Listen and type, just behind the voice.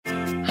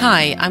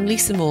Hi, I'm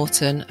Lisa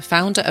Morton,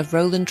 founder of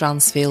Roland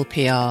Dransfield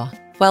PR.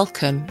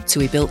 Welcome to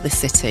We Built This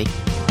City.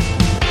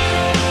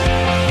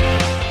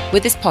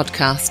 With this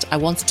podcast, I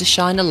wanted to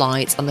shine a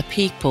light on the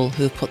people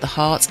who have put the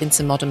heart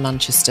into modern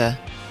Manchester.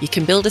 You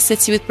can build a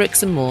city with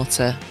bricks and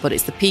mortar, but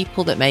it's the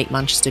people that make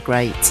Manchester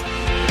great.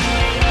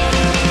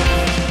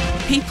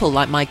 People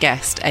like my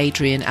guest,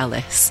 Adrian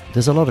Ellis.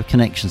 There's a lot of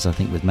connections, I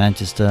think, with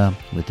Manchester,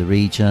 with the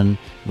region,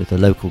 with the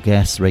local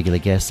guests, regular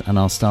guests, and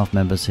our staff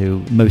members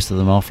who, most of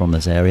them are from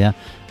this area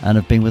and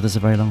have been with us a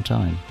very long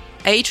time.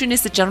 Adrian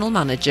is the general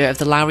manager of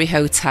the Lowry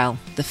Hotel,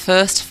 the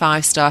first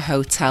 5-star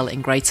hotel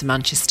in Greater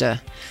Manchester.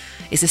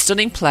 It's a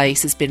stunning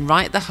place that's been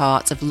right at the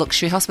heart of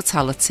luxury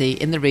hospitality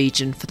in the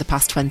region for the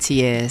past 20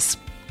 years.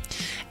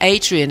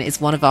 Adrian is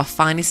one of our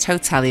finest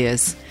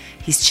hoteliers.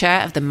 He's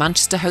chair of the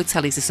Manchester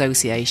Hoteliers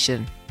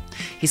Association.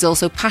 He's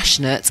also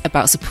passionate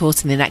about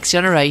supporting the next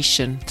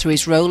generation through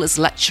his role as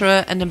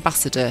lecturer and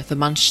ambassador for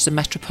Manchester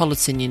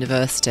Metropolitan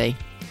University.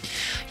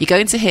 You're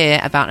going to hear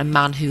about a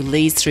man who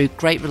leads through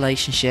great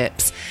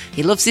relationships.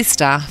 He loves his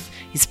staff,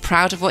 he's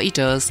proud of what he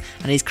does,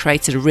 and he's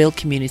created a real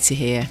community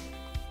here.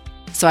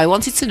 So I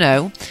wanted to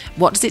know,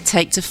 what does it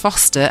take to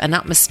foster an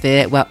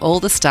atmosphere where all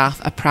the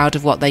staff are proud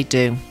of what they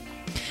do?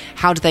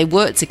 How do they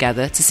work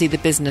together to see the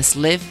business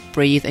live,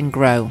 breathe and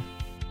grow?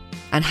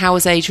 And how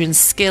has Adrian's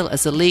skill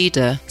as a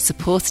leader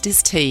supported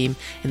his team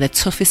in the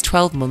toughest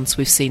 12 months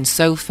we've seen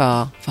so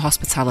far for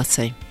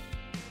hospitality?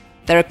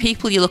 There are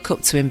people you look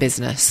up to in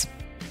business.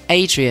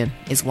 Adrian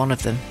is one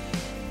of them.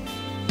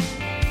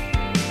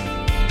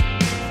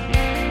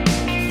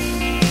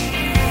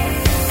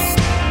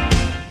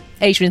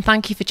 Adrian,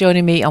 thank you for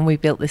joining me on We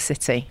Built This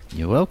City.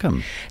 You're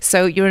welcome.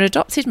 So you're an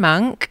adopted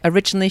Manc,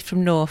 originally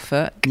from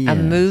Norfolk,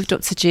 and moved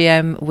up to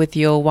GM with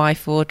your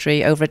wife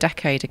Audrey over a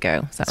decade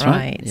ago. Is that That's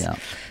right? Yeah.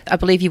 I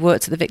believe you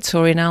worked at the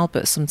Victoria and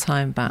Albert some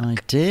time back. I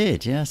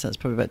did, yes. That's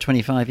probably about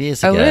 25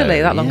 years ago. Oh, really?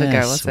 That long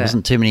ago, was it? There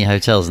wasn't too many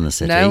hotels in the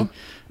city. No.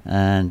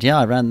 And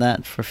I ran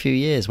that for a few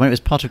years when it was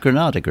part of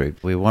Granada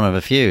Group. We were one of a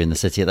few in the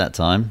city at that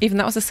time. Even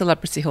that was a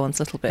celebrity haunt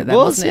a little bit then,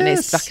 wasn't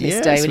it? Back in its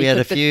day. We had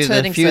a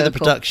few of the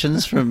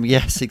productions from,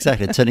 yes,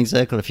 exactly, Turning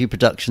Circle, a few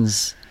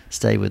productions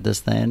stay with us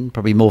then.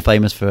 Probably more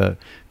famous for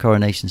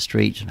Coronation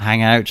Street,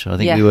 Hangout. I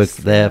think we were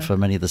there for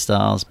many of the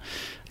stars.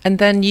 And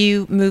then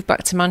you moved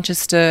back to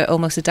Manchester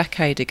almost a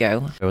decade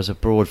ago. I was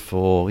abroad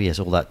for,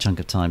 all that chunk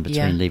of time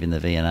between leaving the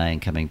V&A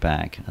and coming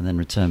back, and then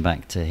returned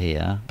back to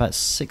here about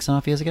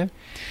 6.5 years ago.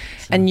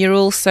 And you're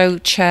also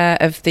chair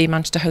of the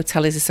Manchester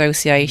Hoteliers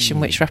Association,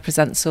 which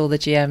represents all the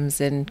GMs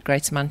in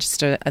Greater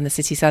Manchester and the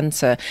city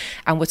centre.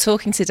 And we're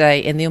talking today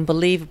in the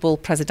unbelievable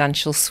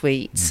presidential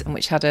suite,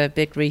 which had a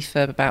big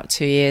refurb about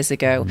 2 years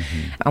ago.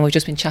 And we've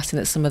just been chatting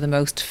that some of the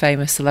most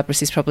famous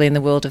celebrities probably in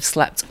the world have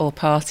slept or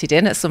partied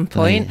in at some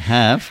point. They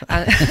have.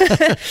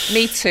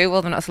 Me too.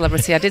 Well, they're not a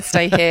celebrity. I did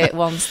stay here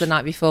once the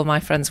night before my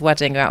friend's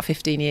wedding about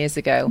 15 years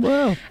ago.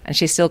 Wow. And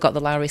she's still got the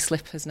Lowry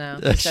slippers now.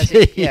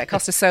 It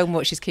cost her so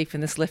much, she's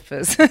keeping the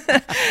slippers.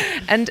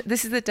 And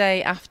this is the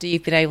day after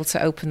you've been able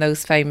to open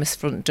those famous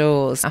front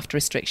doors after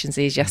restrictions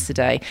eased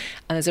yesterday.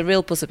 And there's a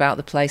real buzz about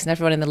the place, and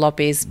everyone in the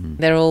lobbies,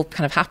 they're all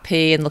kind of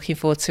happy and looking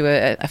forward to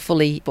a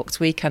fully booked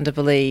weekend, I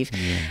believe.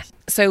 Yes.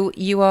 So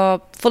you are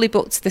fully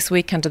booked this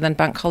weekend and then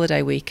bank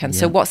holiday weekend.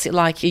 So what's it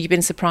like? Have you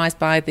been surprised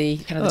by the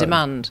kind of the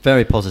demand?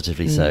 Very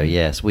positively so,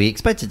 yes. We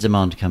expected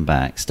demand to come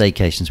back.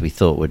 Staycations we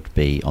thought would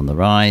be on the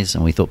rise,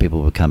 and we thought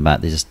people would come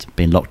back. They've just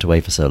been locked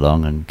away for so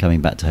long, and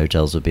coming back to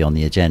hotels would be on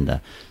the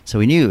agenda. So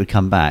we knew it would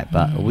come back,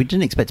 but we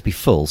didn't expect to be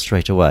full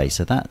straight away.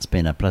 So that's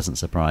been a pleasant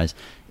surprise.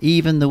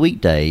 Even the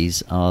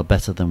weekdays are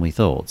better than we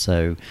thought.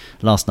 So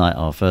last night,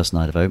 our first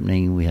night of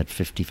opening, we had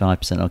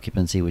 55%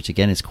 occupancy, which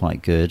again is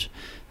quite good.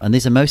 And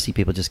these are mostly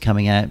people just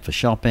coming out for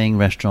shopping,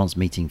 restaurants,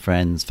 meeting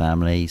friends,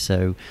 family,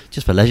 so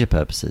just for leisure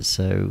purposes.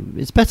 So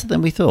it's better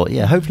than we thought.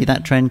 Yeah, hopefully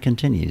that trend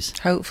continues.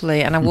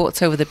 Hopefully. And I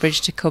walked over the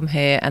bridge to come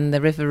here, and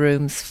the river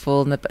room's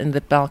full and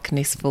the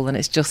balcony's full, and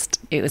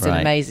it was an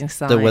amazing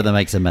sight. The weather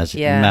makes a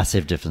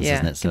massive difference,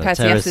 doesn't it? So compared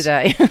to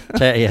yesterday.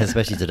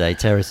 Especially today.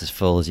 Terrace is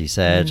full, as you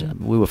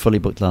said. We were fully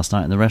booked last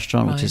night in the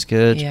restaurant, which is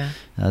good. Yeah.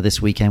 This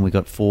weekend we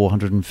got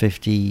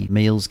 450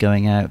 meals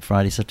going out,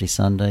 Friday, Saturday,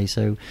 Sunday.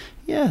 So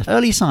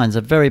early signs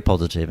are very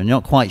positive, and you're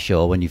not quite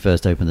sure when you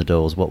first open the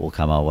doors what will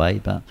come our way,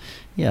 but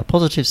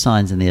positive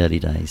signs in the early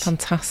days.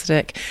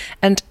 Fantastic.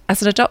 And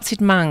as an adopted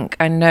Manc,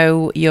 I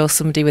know you're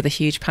somebody with a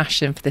huge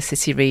passion for the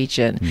city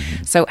region.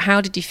 So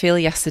how did you feel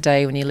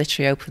yesterday when you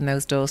literally opened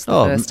those doors for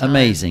the first time?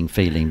 Amazing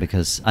feeling,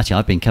 because actually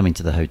I've been coming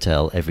to the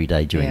hotel every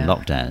day during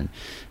lockdown.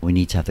 We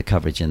need to have the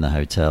coverage in the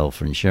hotel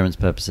for insurance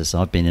purposes,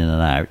 so I've been in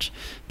and out.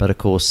 But of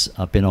course,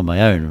 I've been on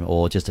my own,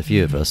 or just a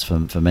few of us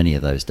for many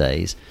of those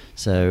days.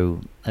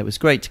 So it was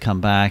great to come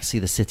back, see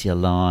the city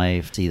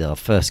alive, see our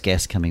first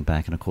guests coming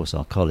back, and of course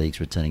our colleagues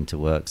returning to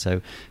work.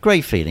 So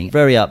great feeling,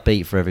 very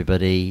upbeat for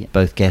everybody,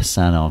 both guests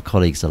and our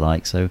colleagues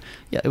alike. So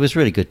yeah, it was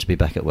really good to be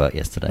back at work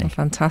yesterday. Oh,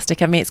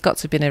 fantastic. I mean, it's got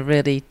to have been a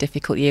really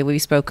difficult year.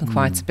 We've spoken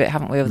quite a bit,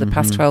 haven't we, over the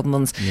past 12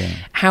 months. Yeah.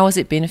 How has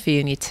it been for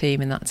you and your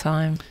team in that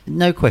time?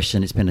 No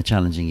question, it's been a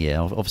challenging year.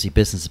 Obviously,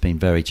 business has been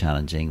very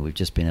challenging. We've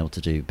just been able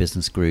to do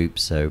business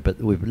groups, but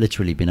we've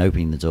literally been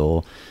opening the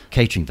door,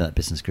 catering for that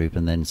business group,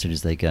 and then as soon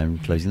as they go,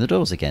 and closing the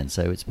doors again.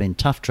 So it's been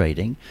tough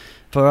trading.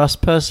 For us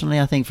personally,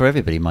 I think for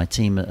everybody, my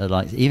team are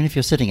like, even if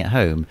you're sitting at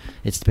home,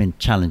 it's been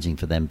challenging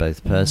for them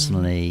both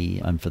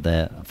personally and for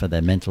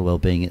their mental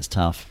well-being. It's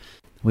tough.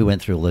 We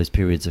went through all those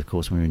periods, of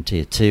course, when we were in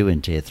Tier 2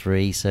 and Tier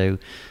 3, so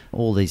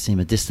all these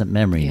seem a distant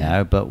memory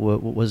now, but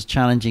was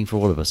challenging for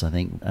all of us, I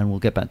think, and we'll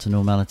get back to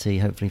normality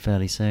hopefully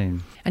fairly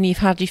soon. And you've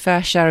had your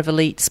fair share of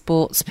elite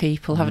sports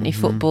people, haven't you?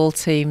 Football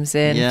teams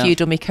in, a few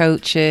dummy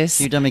coaches.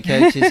 A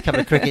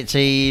couple of cricket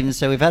teams,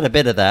 so we've had a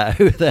bit of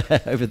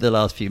that over the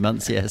last few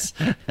months, yes.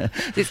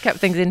 It's kept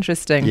things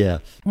interesting. Yeah.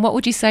 What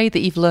would you say that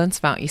you've learnt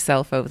about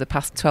yourself over the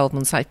past 12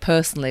 months, like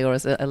personally or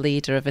as a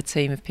leader of a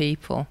team of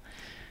people?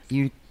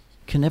 You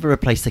can never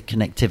replace the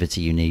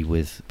connectivity you need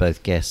with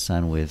both guests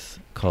and with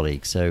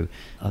colleagues. So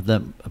I've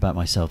learned about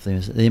myself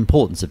the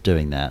importance of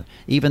doing that.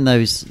 Even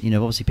those,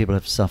 obviously people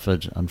have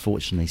suffered,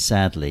 unfortunately,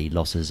 sadly,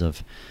 losses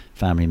of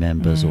family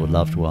members or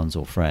loved ones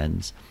or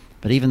friends.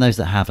 But even those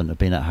that haven't have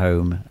been at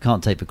home,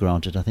 can't take for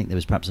granted. I think there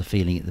was perhaps a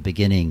feeling at the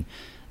beginning,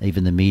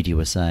 even the media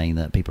were saying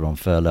that people are on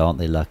furlough, aren't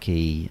they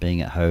lucky,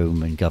 being at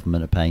home, and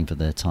government are paying for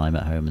their time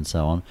at home and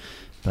so on.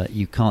 But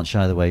you can't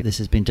shy away. This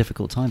has been a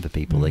difficult time for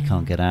people. They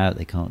can't get out.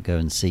 They can't go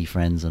and see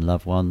friends and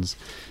loved ones.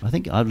 I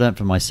think I've learned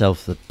for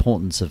myself the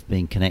importance of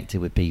being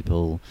connected with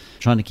people,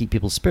 trying to keep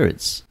people's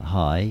spirits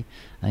high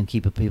and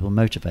keep people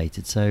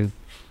motivated. So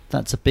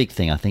that's a big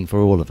thing, I think, for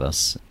all of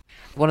us.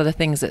 One of the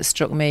things that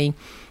struck me,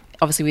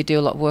 obviously we do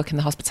a lot of work in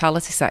the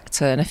hospitality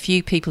sector, and a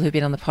few people who've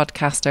been on the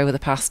podcast over the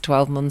past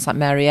 12 months, like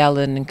Mary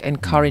Ellen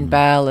and Corinne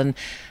Bell and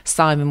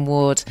Simon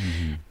Wood,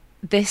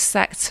 this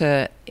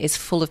sector is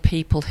full of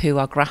people who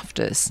are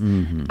grafters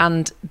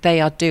and they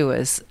are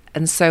doers.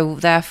 And so,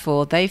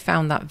 therefore, they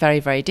found that very,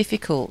 very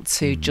difficult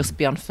to just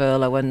be on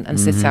furlough and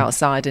sit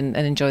outside and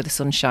enjoy the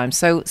sunshine.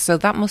 So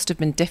that must have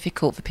been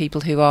difficult for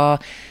people who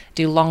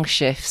do long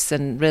shifts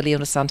and really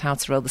understand how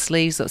to roll the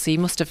sleeves up. So you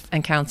must have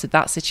encountered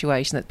that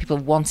situation that people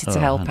wanted to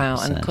help 100%.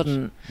 Out and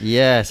couldn't.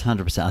 Yes,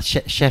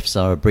 100%. Chefs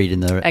are a breed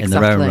in their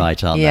own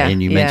right, aren't they?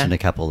 And you mentioned a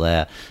couple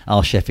there.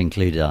 Our chef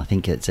included. I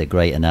think it's a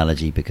great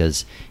analogy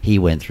because he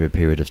went through a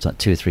period of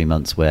 2 or 3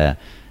 months where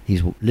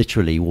he's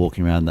literally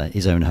walking around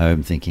his own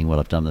home thinking, well,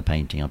 I've done the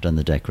painting, I've done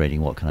the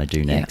decorating, what can I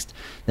do next?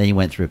 Then he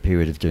went through a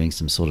period of doing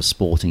some sort of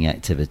sporting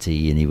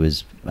activity, and he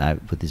was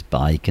out with his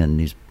bike and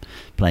he was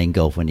playing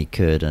golf when he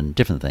could and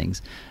different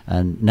things.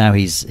 And now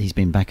he's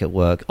been back at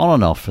work on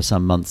and off for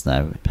some months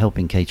now,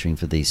 helping catering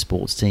for these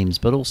sports teams,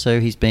 but also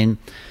he's been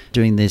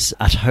doing this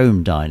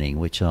at-home dining,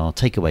 which are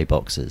takeaway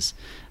boxes,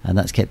 and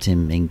that's kept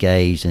him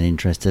engaged and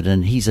interested.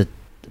 And he's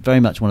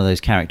very much one of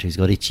those characters who's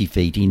got itchy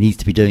feet. He needs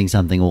to be doing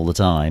something all the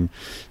time.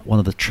 One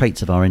of the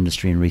traits of our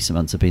industry in recent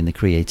months have been the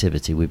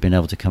creativity. We've been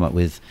able to come up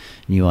with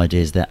new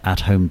ideas. That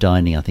at-home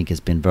dining, I think,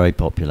 has been very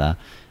popular,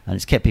 and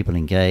it's kept people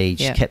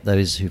engaged, kept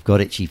those who've got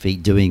itchy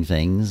feet doing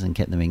things and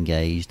kept them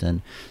engaged.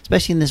 And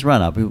especially in this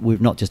run-up, we've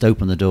not just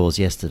opened the doors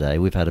yesterday.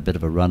 We've had a bit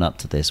of a run-up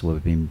to this where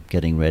we've been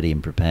getting ready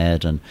and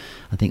prepared, and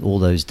I think all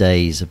those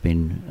days have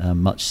been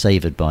much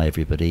savoured by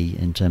everybody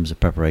in terms of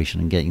preparation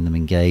and getting them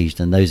engaged.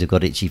 And those who've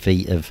got itchy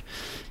feet have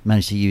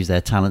managed to use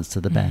their talents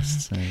to the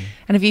best. So.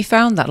 And have you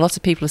found that lots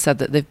of people have said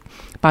that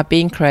by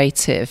being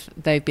creative,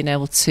 they've been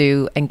able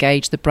to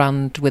engage the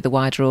brand with a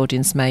wider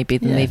audience maybe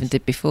than they even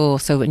did before?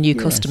 So new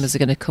customers are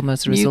going to come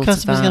as a result of that. New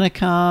customers are going to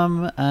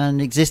come,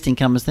 and existing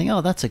customers think,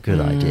 oh, that's a good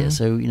idea.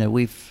 So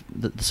we've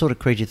the sort of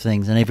creative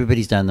things, and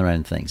everybody's done their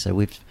own thing. So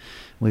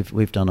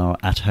we've done our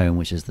at home,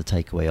 which is the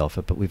takeaway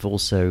offer, but we've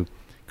also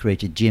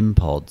created gym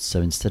pods.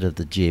 So instead of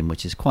the gym,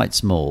 which is quite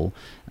small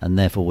and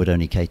therefore would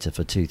only cater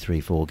for 2, 3,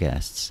 4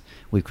 guests,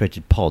 we've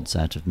created pods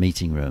out of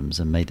meeting rooms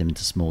and made them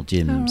into small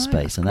gym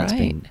space, and that's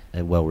been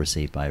well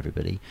received by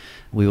everybody.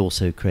 We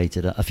also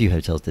created, a few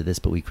hotels did this,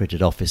 but we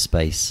created office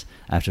space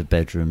out of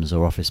bedrooms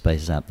or office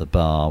spaces out the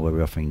bar where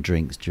we're offering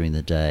drinks during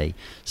the day.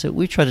 So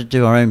we try to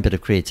do our own bit of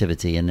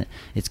creativity, and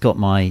it's got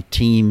my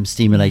team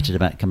stimulated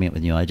about coming up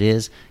with new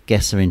ideas.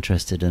 Guests are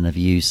interested and have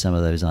used some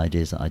of those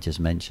ideas that I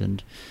just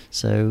mentioned.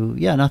 So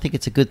and I think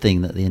it's a good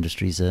thing that the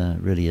industry's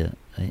really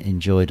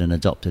enjoyed and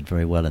adopted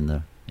very well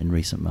in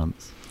recent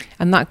months.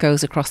 And that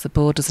goes across the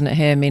board, doesn't it,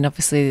 here? I mean,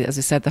 obviously, as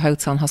I said, the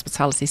hotel and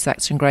hospitality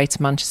sector in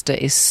Greater Manchester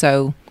is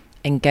so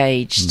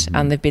engaged,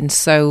 and they've been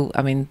so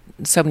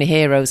many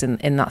heroes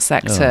in that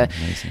sector.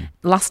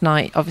 Last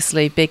night,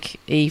 obviously, big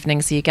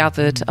evening, so you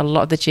gathered a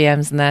lot of the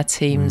GMs and their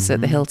teams at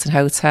the Hilton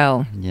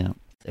Hotel.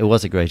 It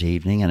was a great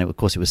evening, and of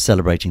course it was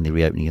celebrating the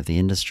reopening of the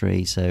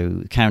industry.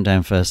 So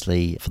countdown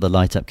firstly for the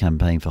Light Up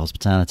campaign for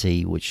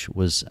hospitality, which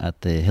was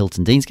at the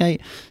Hilton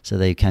Deansgate. So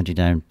they counted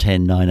down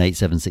 10, 9, 8,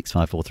 7, 6,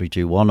 5, 4, 3,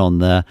 2, 1 on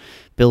the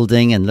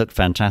building, and looked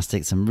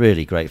fantastic. Some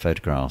really great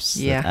photographs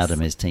that Adam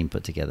and his team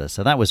put together.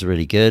 So that was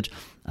really good.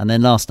 And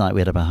then last night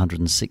we had about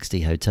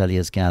 160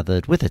 hoteliers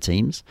gathered with their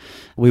teams.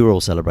 We were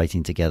all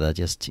celebrating together.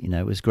 Just,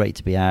 it was great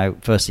to be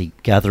out. Firstly,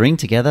 gathering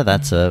together.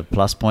 That's a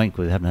plus point.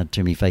 We haven't had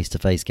too many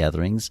face-to-face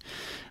gatherings.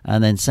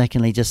 And then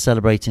secondly, just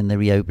celebrating the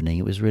reopening.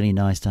 It was really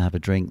nice to have a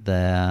drink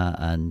there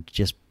and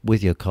just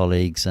with your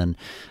colleagues and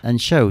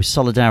show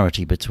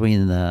solidarity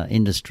between the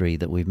industry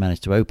that we've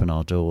managed to open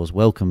our doors,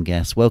 welcome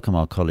guests, welcome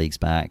our colleagues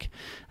back.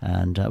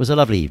 And it was a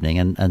lovely evening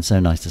and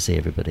so nice to see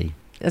everybody.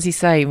 As you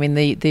say, I mean,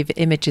 the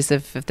images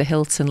of the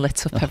Hilton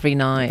lit up every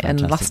night.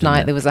 And last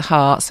night there was a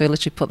heart, so we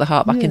literally put the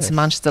heart back into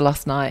Manchester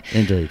last night.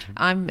 Indeed.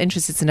 I'm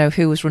interested to know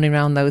who was running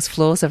around those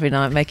floors every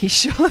night, making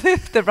sure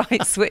the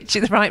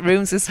right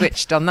rooms were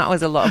switched on. That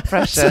was a lot of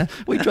pressure.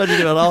 We tried to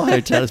do it at our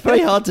hotel. It's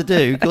very hard to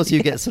do. Of course,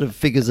 you get sort of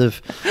figures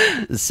of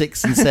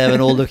 6 and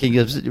 7 all looking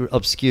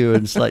obscure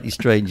and slightly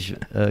strange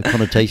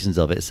connotations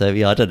of it. So,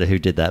 I don't know who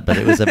did that, but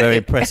it was a very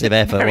impressive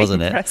effort,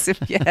 wasn't it? Impressive,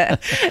 yeah.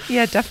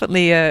 Yeah,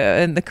 definitely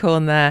in the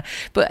corner there.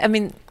 But, I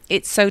mean,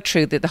 it's so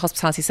true that the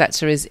hospitality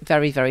sector is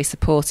very, very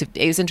supportive.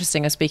 It was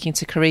interesting, I was speaking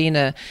to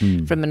Karina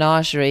from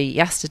Menagerie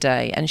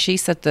yesterday, and she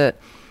said that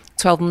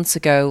 12 months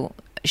ago,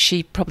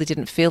 she probably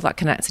didn't feel that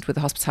connected with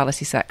the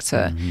hospitality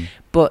sector,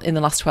 but in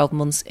the last 12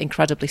 months,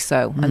 incredibly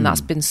so. And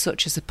that's been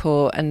such a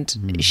support.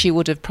 And she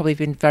would have probably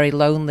been very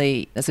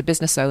lonely as a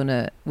business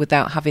owner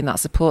without having that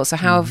support. So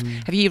how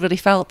have you really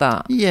felt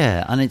that?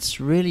 Yeah, and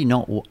it's really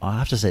not, I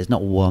have to say, it's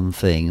not one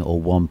thing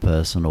or one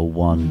person or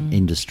one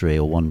industry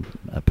or one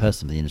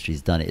person of the industry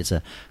has done it. It's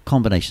a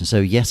combination. So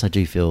yes, I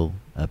do feel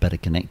better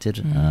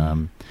connected.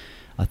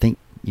 I think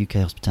UK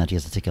hospitality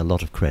has to take a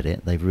lot of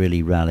credit. They've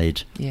really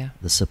rallied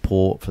the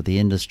support for the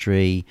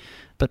industry,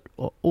 but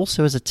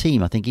also as a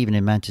team. I think even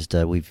in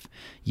Manchester, we've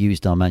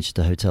used our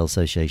Manchester Hotel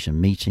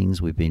Association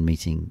meetings. We've been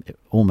meeting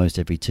almost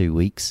every 2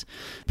 weeks.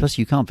 Plus,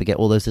 you can't forget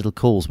all those little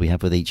calls we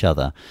have with each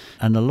other.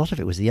 And a lot of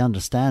it was the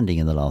understanding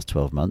in the last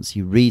 12 months.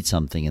 You read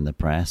something in the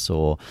press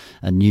or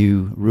a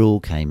new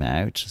rule came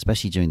out,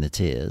 especially during the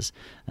tiers,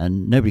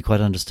 and nobody quite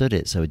understood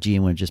it. So a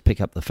GM would just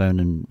pick up the phone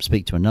and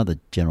speak to another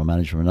general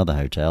manager of another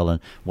hotel. And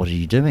what are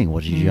you doing?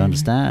 What did you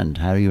understand?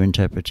 How are you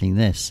interpreting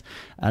this?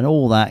 And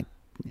all that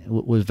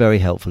was very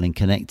helpful in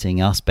connecting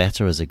us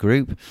better as a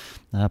group.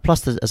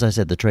 Plus, as I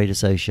said, the trade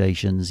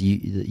associations,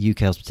 the UK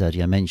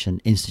Hospitality I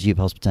mentioned, Institute of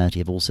Hospitality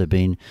have also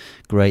been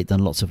great,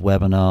 done lots of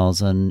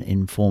webinars and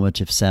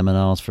informative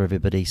seminars for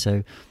everybody.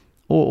 So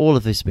all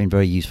of this has been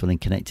very useful in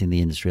connecting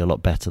the industry a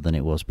lot better than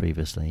it was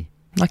previously.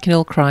 Like in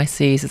all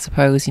crises, I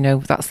suppose,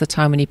 that's the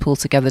time when you pull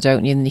together,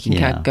 don't you? And you can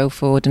kind of go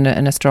forward in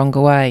a stronger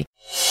way.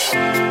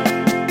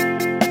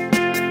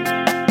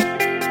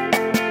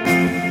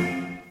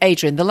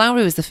 Adrian, the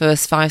Lowry was the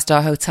first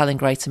 5-star hotel in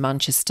Greater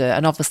Manchester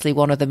and obviously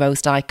one of the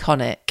most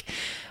iconic.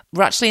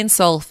 We're actually in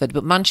Salford,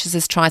 but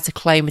Manchester's tried to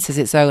claim it as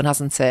its own,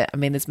 hasn't it? I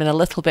mean, there's been a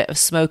little bit of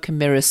smoke and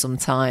mirrors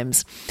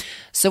sometimes.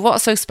 So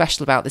what's so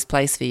special about this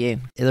place for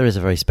you? There is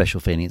a very special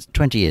feeling. It's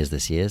 20 years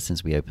this year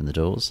since we opened the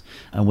doors,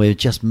 and we're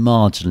just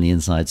marginally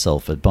inside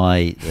Salford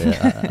by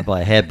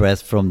a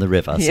hairbreadth from the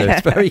river. So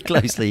it's very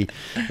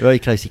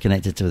closely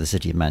connected to the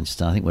city of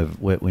Manchester. I think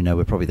we know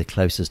we're probably the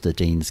closest to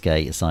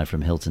Deansgate, aside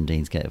from Hilton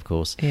Deansgate, of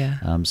course.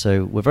 Yeah.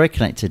 So we're very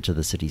connected to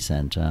the city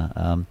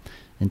centre.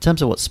 In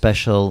terms of what's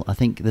special, I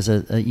think there's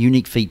a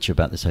unique feature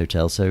about this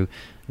hotel. So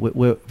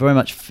we're very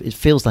much, it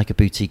feels like a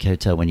boutique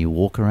hotel when you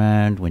walk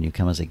around, when you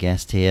come as a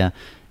guest here,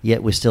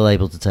 yet we're still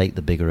able to take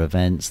the bigger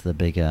events, the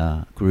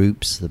bigger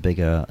groups, the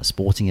bigger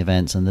sporting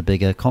events and the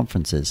bigger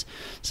conferences.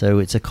 So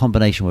it's a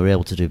combination where we're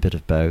able to do a bit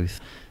of both.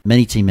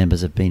 Many team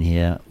members have been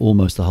here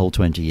almost the whole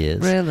 20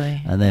 years.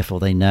 Really? And therefore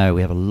they know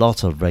we have a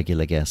lot of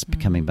regular guests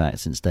coming back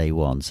since day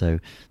one. So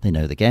they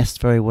know the guests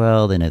very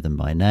well, they know them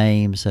by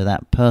name. So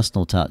that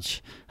personal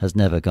touch has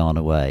never gone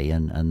away.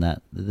 And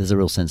that there's a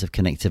real sense of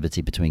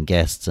connectivity between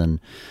guests and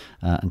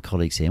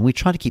colleagues here. And we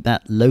try to keep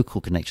that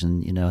local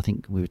connection. I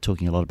think we were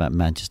talking a lot about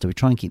Manchester. We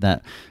try and keep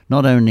that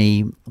not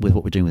only with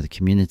what we're doing with the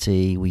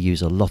community, we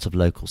use a lot of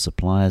local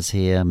suppliers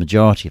here.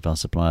 Majority of our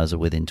suppliers are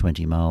within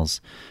 20 miles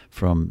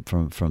from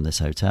this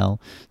hotel.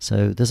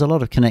 So there's a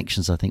lot of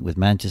connections, I think, with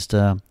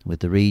Manchester, with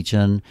the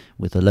region,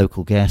 with the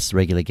local guests,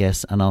 regular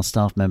guests, and our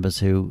staff members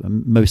who,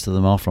 most of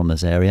them are from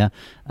this area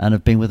and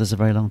have been with us a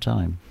very long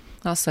time.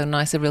 That's so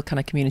nice, a real kind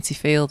of community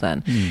feel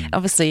then.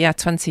 Obviously,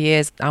 20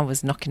 years, I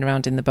was knocking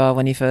around in the bar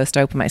when you first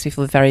opened, makes me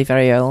feel very,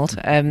 very old.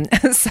 But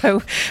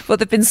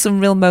there've been some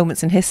real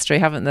moments in history,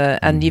 haven't there?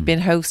 And you've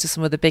been host to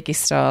some of the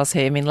biggest stars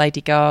here. I mean,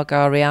 Lady Gaga,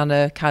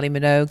 Rihanna, Kylie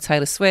Minogue,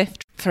 Taylor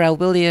Swift, Pharrell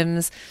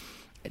Williams.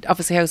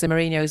 Obviously, Jose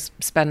Mourinho's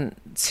spent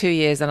 2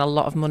 years and a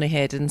lot of money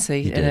here, didn't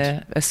he?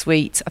 In a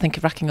suite, I think,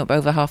 racking up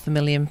over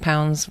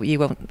 £500,000. You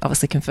won't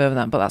obviously confirm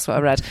that, but that's what I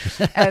read.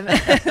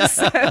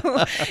 So,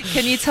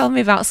 can you tell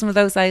me about some of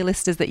those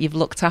A-listers that you've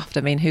looked after?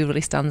 I mean, who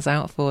really stands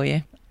out for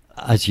you?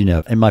 As you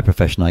know, in my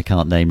profession, I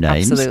can't name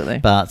names. Absolutely.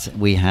 But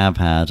we have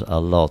had a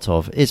lot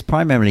of... It's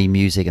primarily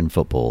music and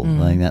football.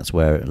 I think that's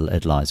where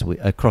it lies.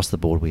 Across the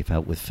board, we've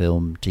helped with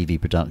film, TV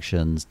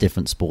productions,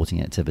 different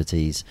sporting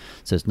activities.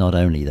 So it's not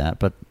only that,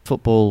 but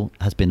football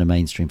has been a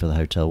mainstream for the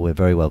hotel. We're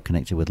very well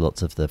connected with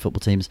lots of the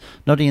football teams,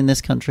 not only in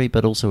this country,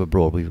 but also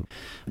abroad.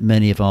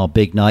 Many of our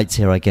big nights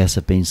here, I guess,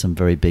 have been some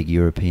very big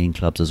European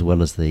clubs as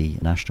well as the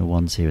national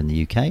ones here in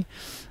the UK.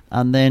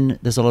 And then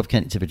there's a lot of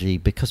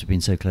connectivity because we've been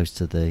so close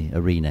to the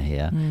arena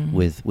here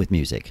with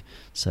music.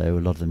 So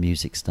a lot of the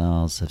music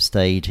stars have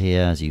stayed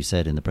here, as you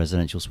said, in the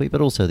presidential suite,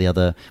 but also we have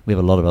a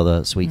lot of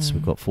other suites.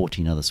 We've got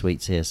 14 other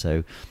suites here.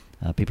 So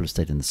people have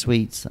stayed in the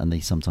suites, and they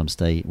sometimes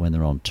stay when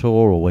they're on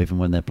tour or even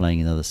when they're playing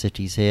in other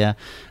cities here.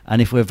 And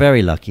if we're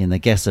very lucky, and the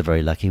guests are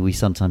very lucky, we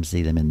sometimes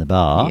see them in the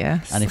bar.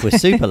 Yes. And if we're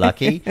super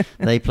lucky,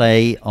 they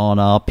play on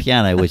our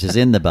piano, which is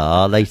in the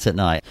bar late at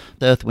night.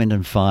 Earth, Wind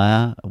and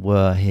Fire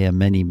were here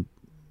many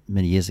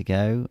years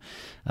ago.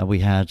 We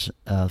had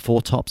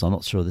Four Tops. I'm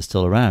not sure they're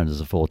still around as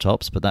a Four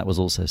Tops, but that was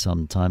also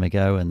some time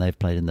ago, and they've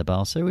played in the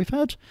bar. So we've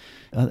had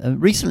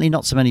recently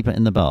not so many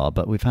in the bar,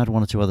 but we've had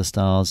one or two other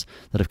stars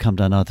that have come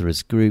down either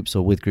as groups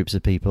or with groups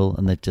of people,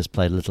 and they've just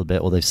played a little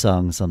bit, or they've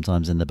sung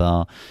sometimes in the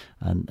bar.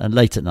 And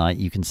late at night,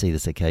 you can see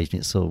this occasionally.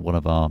 It's sort of one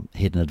of our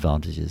hidden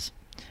advantages.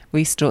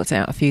 We stalked it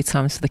out a few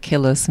times for the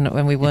Killers, and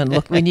when we weren't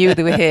looking, we knew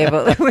they were here,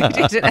 but we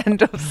didn't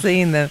end up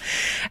seeing them.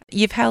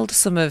 You've held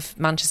some of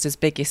Manchester's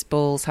biggest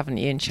balls, haven't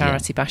you, in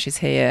charity bashes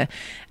here,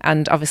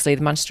 and obviously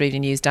the Manchester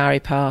Evening News Diary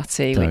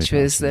Party, which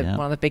was one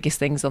of the biggest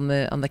things on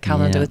the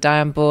calendar with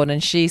Diane Bourne,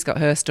 and she's got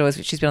her stories,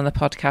 which she's been on the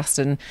podcast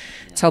and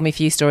told me a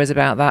few stories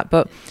about that.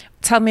 But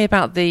tell me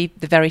about the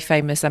very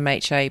famous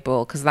MHA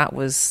ball, because that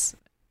was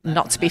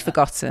not to be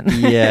forgotten.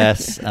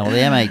 Yes. Well, the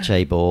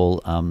MHA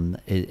ball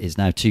is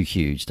now too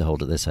huge to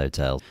hold at this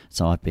hotel.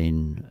 So I've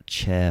been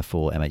chair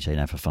for MHA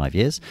now for 5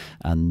 years,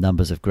 and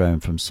numbers have grown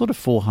from sort of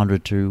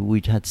 400 to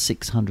we'd had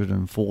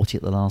 640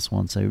 at the last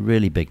one. So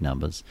really big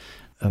numbers.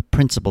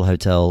 Principal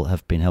Hotel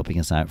have been helping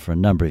us out for a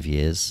number of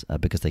years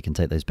because they can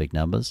take those big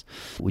numbers.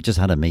 We just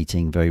had a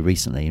meeting very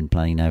recently and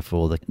planning now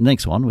for the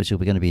next one, which will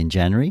be going to be in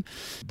January.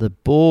 The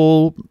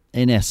ball,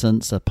 in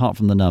essence, apart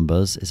from the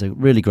numbers, is a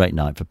really great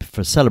night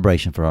for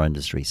celebration for our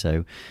industry.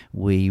 So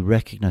we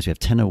have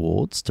 10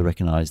 awards to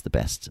recognise the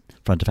best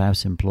front of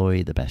house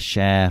employee, the best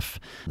chef,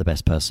 the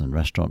best person in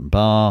restaurant and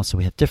bar. So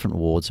we have different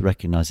awards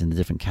recognising the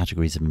different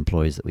categories of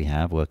employees that we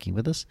have working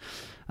with us.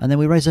 And then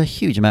we raise a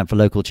huge amount for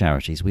local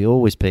charities. We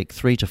always pick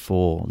 3 to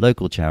 4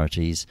 local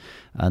charities.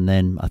 And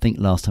then I think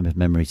last time, if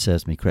memory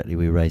serves me correctly,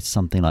 we raised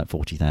something like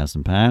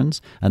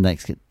 £40,000. And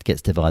that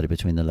gets divided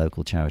between the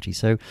local charities.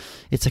 So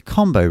it's a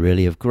combo,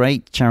 really, of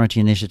great charity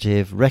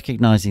initiative,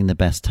 recognising the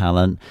best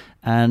talent,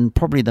 and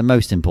probably the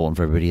most important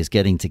for everybody is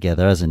getting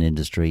together as an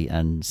industry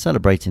and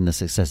celebrating the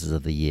successes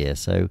of the year.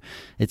 So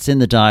it's in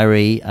the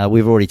diary.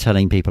 We're already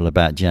telling people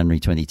about January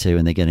 22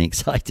 and they're getting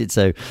excited.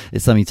 So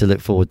it's something to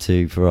look forward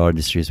to for our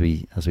industry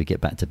as we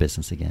get back to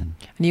business again.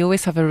 And you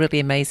always have a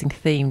really amazing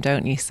theme,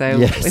 don't you? So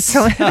yes. It's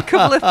a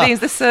couple of themes.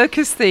 The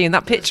circus theme,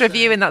 that picture of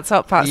you in that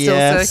top hat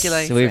still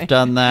circulating. So we've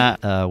done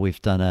that.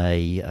 We've done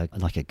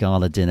a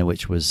gala dinner,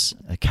 which was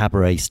a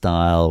cabaret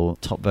style.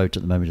 Top vote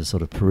at the moment is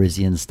sort of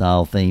Parisian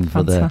style theme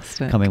for the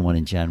coming one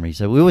in January.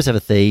 So we always have a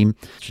theme.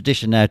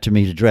 Tradition now to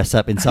me to dress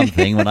up in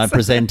something when I'm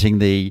presenting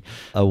the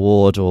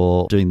award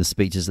or doing the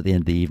speeches at the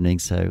end of the evening.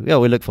 So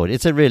we look forward.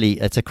 It's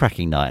a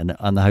cracking night,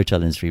 and the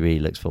hotel industry really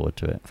looks forward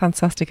to it.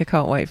 Fantastic. I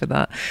can't wait for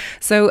that.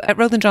 So at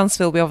Roland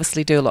Dransfield, we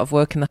obviously do a lot of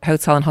work in the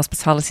hotel and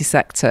hospitality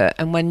sector.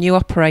 And when new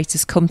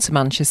operators come to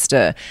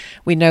Manchester,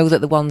 we know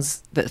that the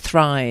ones that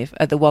thrive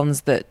are the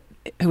ones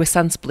who are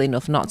sensible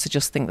enough not to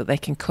just think that they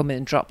can come in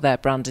and drop their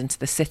brand into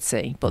the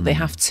city, but they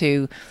have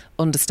to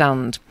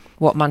understand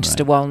what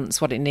Manchester wants,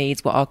 what it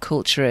needs, what our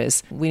culture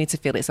is. We need to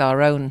feel it's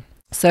our own.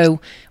 So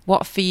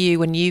what for you,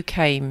 when you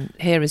came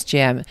here as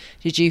GM,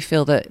 did you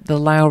feel that the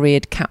Lowry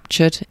had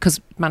captured,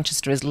 because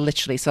Manchester is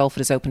literally,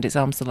 Salford has opened its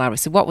arms to the Lowry,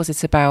 so what was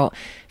it about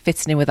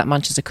fitting in with that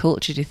Manchester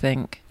culture, do you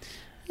think?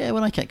 Yeah,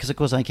 when I came, because of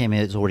course I came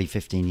here, it's already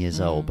 15 years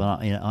old,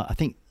 but I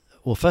think,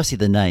 well, firstly,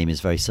 the name is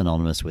very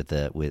synonymous with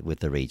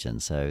the region.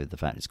 So the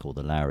fact it's called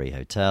the Lowry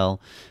Hotel,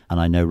 and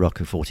I know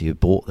Rocco Forti, who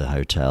bought the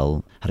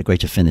hotel, had a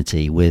great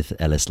affinity with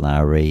Ellis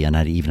Lowry and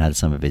even had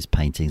some of his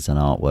paintings and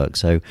artwork.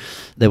 So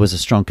there was a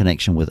strong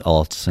connection with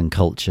arts and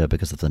culture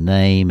because of the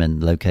name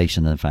and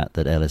location, and the fact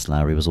that Ellis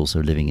Lowry was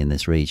also living in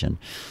this region.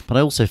 But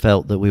I also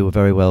felt that we were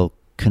very well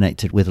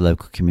connected with the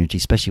local community,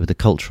 especially with the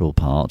cultural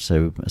part.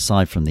 So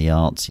aside from the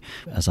arts,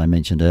 as I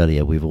mentioned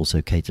earlier, we've also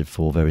catered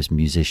for various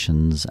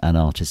musicians and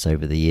artists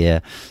over the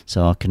year.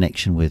 So our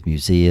connection with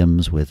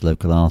museums, with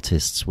local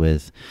artists,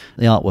 with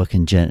the artwork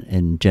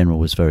in general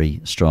was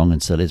very strong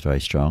and still is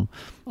very strong.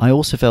 I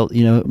also felt,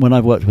 when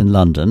I've worked in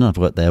London, I've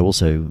worked there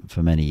also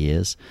for many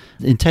years,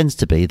 it tends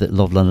to be that a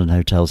lot of London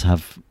hotels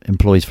have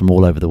employees from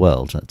all over the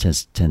world. That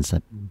tends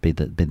to be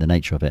the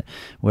nature of it.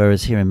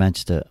 Whereas here in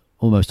Manchester,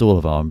 almost all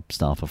of our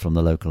staff are from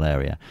the local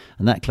area.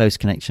 And that close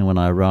connection when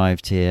I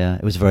arrived here,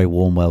 it was a very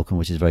warm welcome,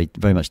 which is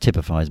very much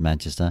typifies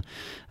Manchester.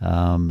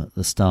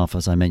 The staff,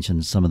 as I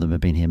mentioned, some of them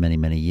have been here many,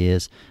 many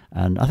years.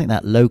 And I think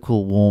that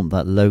local warmth,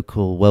 that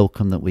local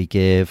welcome that we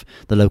give,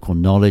 the local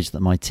knowledge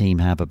that my team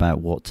have about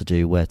what to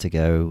do, where to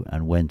go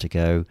and when to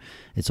go,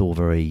 it's all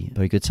very,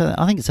 very good. So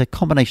I think it's a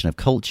combination of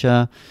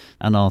culture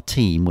and our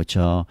team, which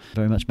are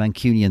very much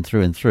Mancunian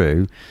through and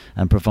through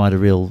and provide a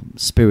real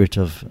spirit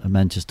of a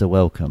Manchester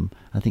welcome.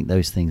 I think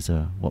those things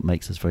are what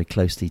makes us very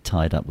closely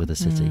tied up with the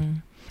city.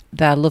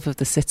 Their love of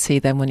the city,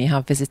 then when you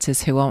have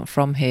visitors who aren't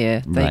from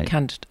here, they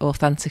can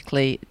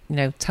authentically,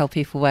 tell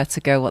people where to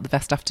go, what the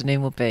best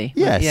afternoon will be.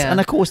 Yes, and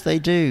of course they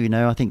do.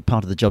 I think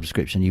part of the job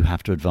description, you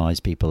have to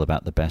advise people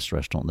about the best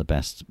restaurant, the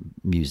best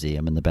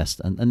museum and the best,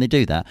 and they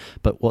do that.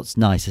 But what's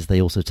nice is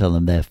they also tell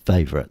them their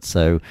favourites.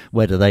 So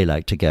where do they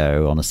like to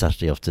go on a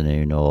Saturday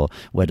afternoon, or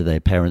where do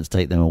their parents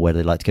take them, or where do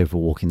they like to go for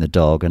walking the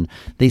dog? And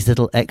these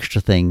little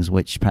extra things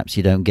which perhaps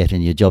you don't get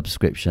in your job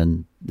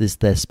description, this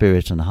their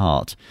spirit and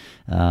heart,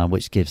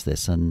 which gives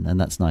this, and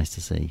that's nice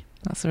to see.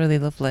 That's really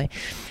lovely.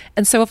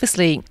 And so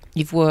obviously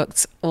you've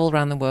worked all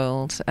around the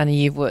world and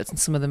you've worked in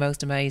some of the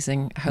most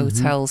amazing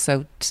hotels.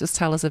 So just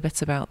tell us a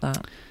bit about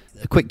that.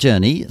 A quick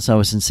journey. So I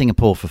was in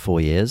Singapore for 4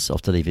 years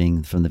after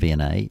leaving from the V&A,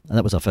 and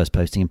that was our first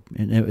posting.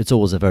 It's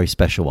always a very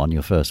special one,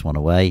 your first one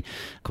away.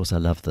 Of course, I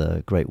love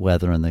the great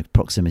weather and the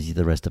proximity to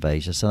the rest of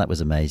Asia, so that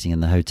was amazing.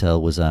 And the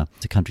hotel was a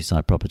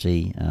countryside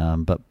property,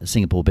 but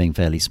Singapore being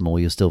fairly small,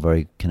 you're still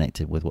very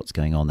connected with what's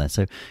going on there.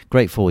 So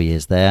great 4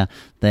 years there.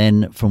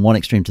 Then from one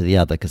extreme to the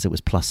other, because it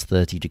was plus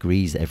 30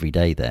 degrees every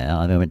day there,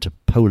 I went to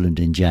Poland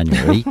in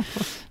January,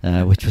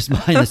 which was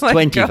minus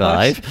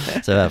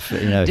 25. Gosh.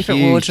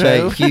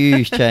 So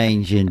huge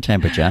change in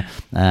temperature.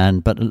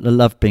 But I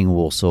loved being in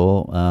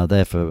Warsaw.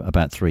 There for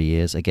about 3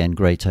 years. Again,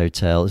 great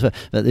hotel. It was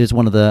listed as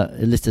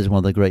one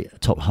of the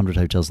great top 100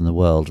 hotels in the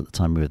world at the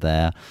time we were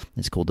there.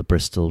 It's called the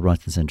Bristol, right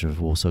in the centre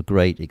of Warsaw.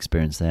 Great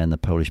experience there, and the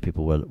Polish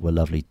people were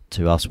lovely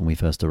to us when we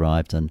first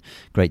arrived, and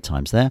great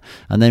times there.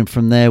 And then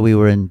from there we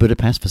were in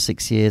Budapest for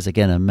 6 years.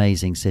 Again,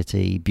 amazing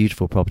city,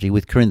 beautiful property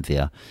with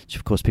Corinthia, which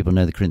of course people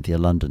know the Corinthia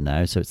London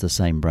now, so it's the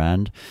same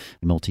brand,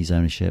 Maltese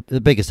ownership.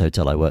 The biggest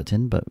hotel I worked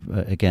in, but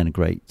again a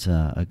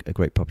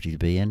great property to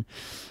be in.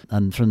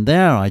 And from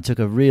there I took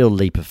a real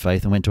leap of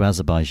faith and went to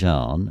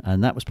Azerbaijan,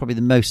 and that was probably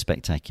the most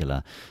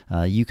spectacular.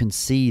 You can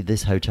see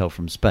this hotel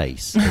from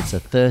space. It's a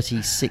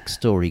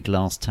 36-story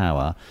glass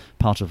tower,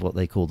 part of what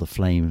they call the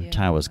Flame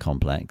Towers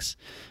complex,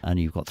 and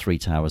you've got 3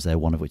 towers there,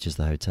 one of which is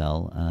the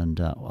hotel. And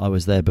I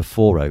was there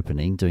before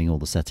opening, doing all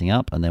the setting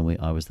up, and then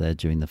I was there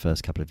during the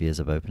first couple of years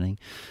of opening.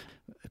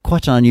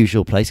 Quite an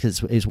unusual place,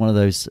 because it's one of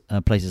those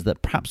places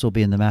that perhaps will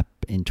be in the map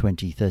in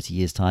 20, 30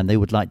 years' time. They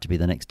would like to be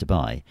the next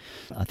Dubai.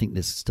 I think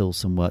there's still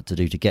some work to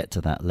do to get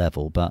to that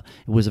level, but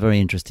it was very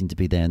interesting to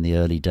be there in the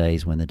early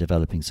days when they're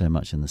developing so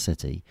much in the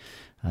city.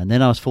 And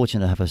then I was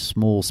fortunate to have a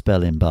small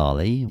spell in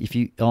Bali. If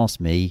you ask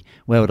me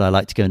where would I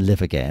like to go and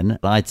live again,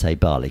 I'd say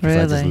Bali,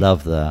 because I just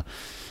love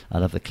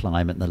the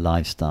climate and the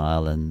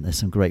lifestyle, and there's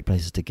some great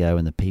places to go,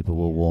 and the people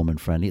were warm and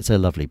friendly. It's a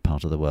lovely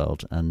part of the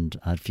world, and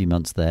I had a few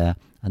months there,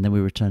 and then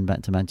we returned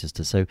back to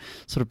Manchester. So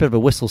sort of a bit of a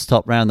whistle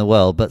stop round the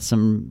world, but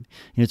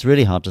it's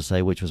really hard to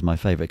say which was my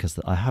favourite, because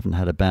I haven't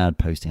had a bad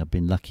posting. I've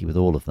been lucky with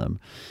all of them,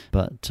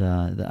 but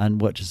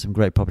and worked with some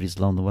great properties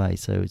along the way.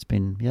 So it's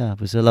been,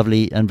 it was a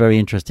lovely and very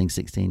interesting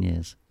 16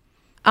 years.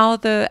 Are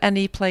there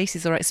any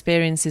places or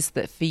experiences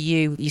that for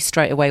you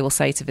straight away will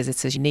say to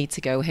visitors, you need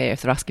to go here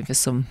if they're asking for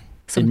some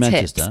in tips?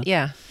 Manchester?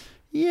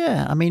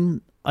 Yeah. I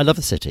mean, I love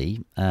the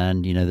city,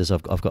 and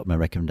I've got my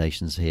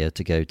recommendations here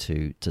to go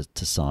to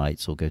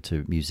sites or go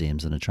to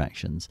museums and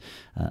attractions,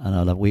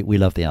 and we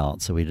love the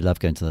art, so we love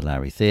going to the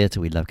Lowry Theatre,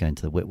 we love going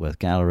to the Whitworth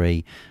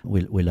Gallery,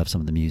 we love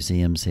some of the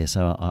museums here.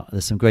 So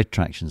there's some great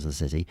attractions of the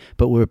city,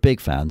 but we're big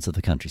fans of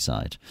the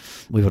countryside.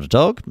 We've got a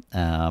dog,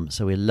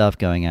 so we love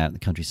going out in the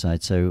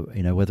countryside. So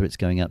whether it's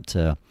going up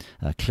to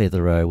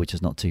Clitheroe, which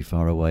is not too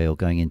far away, or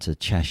going into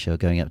Cheshire,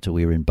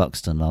 we were in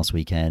Buxton last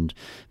weekend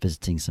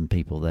visiting some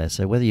people there.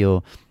 So whether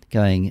you're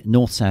going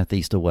north, south,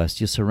 east or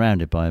west, you're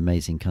surrounded by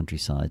amazing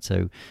countryside.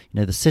 So,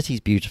 the city's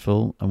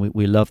beautiful, and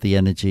we love the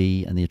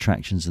energy and the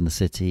attractions in the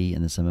city,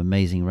 and there's some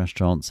amazing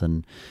restaurants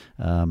and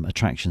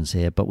attractions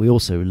here. But we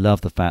also love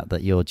the fact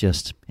that you're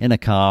just in a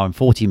car in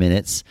 40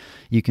 minutes,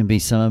 you can be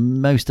some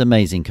most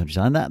amazing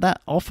countryside. And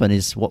that often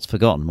is what's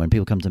forgotten. When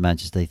people come to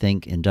Manchester, they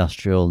think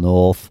industrial,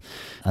 north,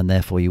 and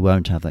therefore you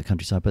won't have that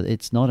countryside. But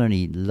it's not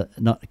only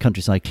not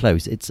countryside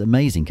close, it's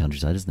amazing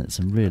countryside, isn't it?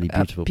 Some really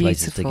beautiful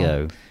places to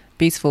go.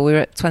 Beautiful. We were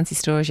at 20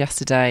 Stories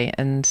yesterday,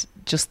 and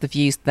just the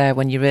views there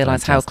when you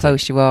realise how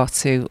close you are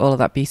to all of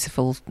that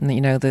beautiful,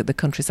 the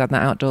countryside and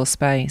that outdoor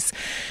space.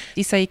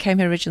 You say you came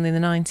here originally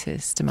in the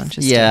 90s to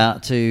Manchester? Yeah,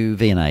 to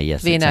V&A,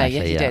 yes. V&A, exactly,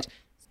 yes, you did.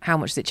 how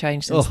much has it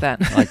changed since then?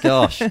 My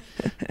gosh,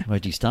 where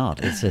do you start?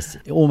 It's just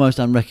almost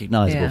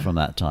unrecognisable from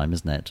that time,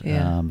 isn't it?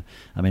 Yeah.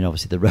 I mean,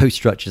 obviously the road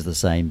structure is the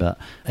same, but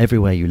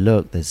everywhere you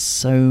look, there's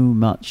so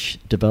much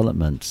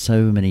development,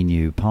 so many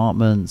new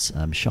apartments,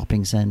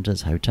 shopping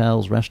centres,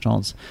 hotels,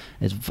 restaurants.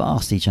 It's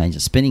vastly changed.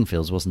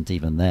 Spinningfields wasn't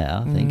even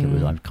there. I think it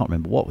was. I can't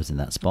remember what was in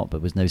that spot, but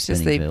there was no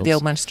Spinningfields. The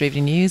old Manchester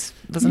Evening News,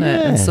 wasn't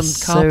it? And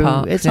some car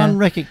parks. It's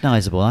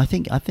unrecognisable. I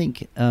think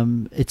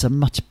it's a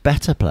much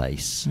better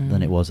place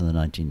than it was in the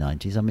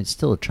 1990s. I mean, it's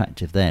still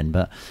attractive then,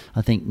 but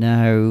I think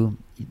now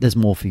there's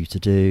more for you to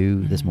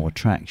do. There's more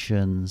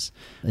attractions.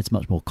 It's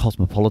much more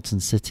cosmopolitan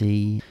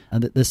city,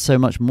 and there's so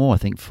much more. I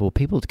think for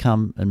people to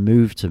come and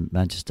move to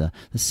Manchester,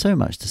 there's so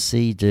much to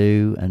see,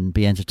 do, and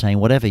be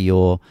entertained. Whatever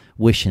your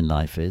wish in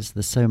life is,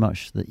 there's so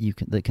much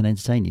that can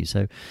entertain you.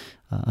 So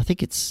I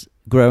think it's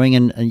growing,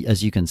 and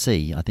as you can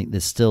see, I think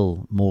there's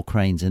still more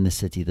cranes in this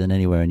city than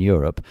anywhere in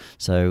Europe.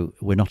 So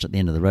we're not at the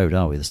end of the road,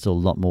 are we? There's still a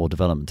lot more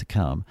development to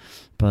come.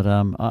 But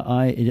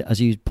as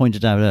you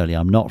pointed out earlier,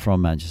 I'm not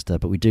from Manchester,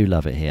 but we do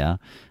love it here.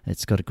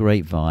 It's got a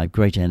great vibe,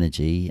 great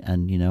energy,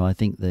 and I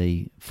think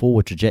the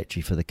forward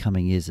trajectory for the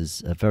coming years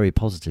is a very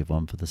positive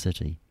one for the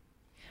city.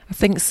 I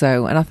think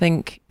so, and I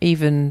think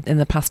even in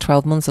the past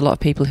 12 months, a lot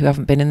of people who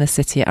haven't been in the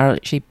city are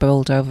actually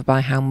bowled over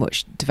by how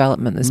much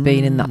development there's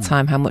been in that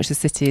time, how much the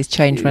city has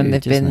changed when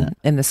they've been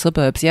in the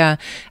suburbs. Yeah,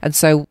 and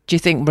so do you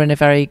think we're in a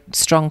very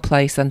strong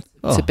place and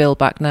to build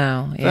back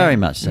now? Yeah. Very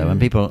much so.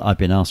 And I've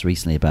been asked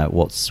recently about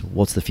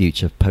what's the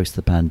future post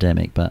the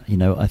pandemic, but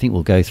I think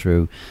we'll go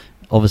through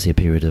obviously a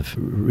period of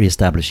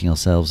re-establishing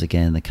ourselves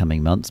again in the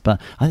coming months, but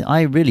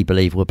I really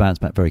believe we'll bounce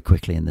back very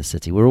quickly in this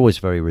city. We're always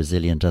very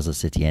resilient as a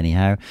city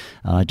anyhow,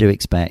 and I do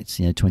expect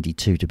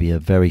 22 to be a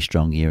very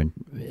strong year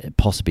and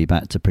possibly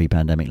back to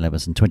pre-pandemic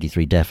levels, and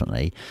 23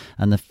 definitely,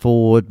 and the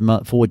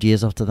forward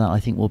years after that I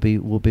think will be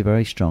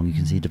very strong. You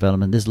can see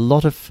development. There's a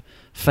lot of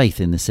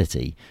faith in the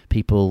city.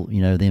 People,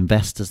 the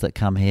investors that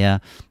come here,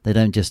 they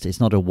don't just, it's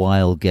not a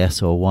wild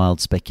guess or a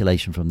wild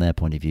speculation from their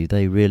point of view.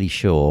 They're really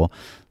sure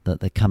that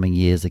the coming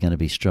years are going to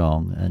be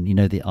strong.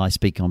 And I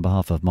speak on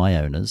behalf of my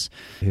owners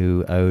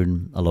who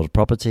own a lot of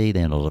property,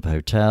 they own a lot of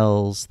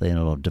hotels, they own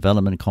a lot of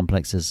development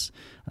complexes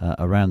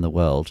around the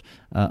world,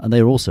 and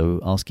they're also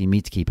asking me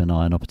to keep an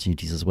eye on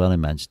opportunities as well in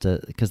Manchester,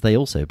 because they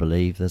also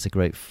believe there's a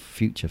great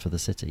future for the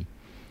city.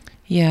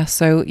 Yeah,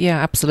 so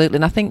yeah, absolutely.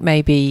 And I think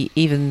maybe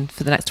even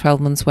for the next 12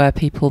 months where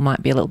people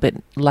might be a little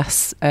bit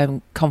less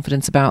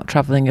confident about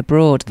travelling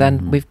abroad,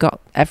 then we've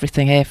got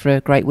everything here for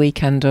a great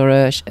weekend or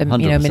a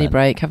mini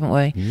break, haven't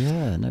we?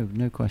 Yeah,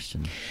 no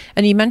question.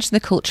 And you mentioned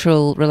the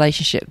cultural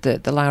relationship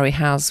that the Lowry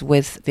has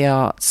with the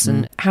arts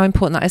and how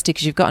important that is to you,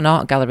 because you've got an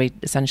art gallery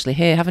essentially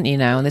here, haven't you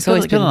now? And there's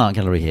always been an art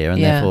gallery here,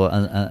 and therefore,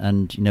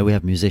 and we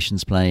have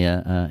musicians play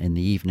in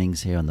the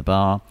evenings here on the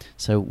bar,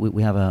 so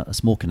we have a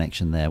small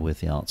connection there with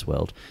the arts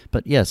world.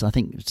 But yes, I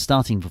think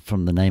starting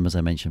from the name, as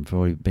I mentioned,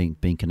 for being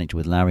connected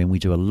with Lowry, and we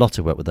do a lot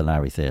of work with the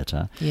Lowry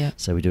Theatre. Yeah.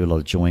 So we do a lot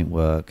of joint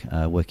work,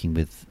 working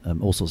with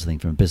all sorts of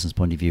things from a business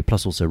point of view,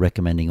 plus also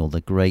recommending all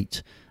the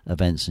great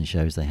events and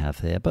shows they have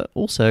here. But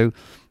also,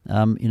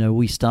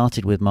 we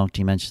started with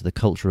Marketing Manchester, the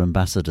Cultural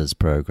Ambassadors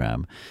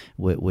Programme,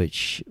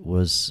 which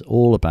was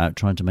all about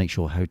trying to make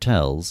sure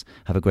hotels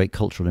have a great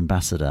cultural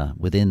ambassador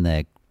within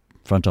their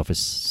front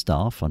office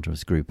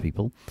group of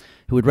people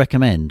who would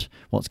recommend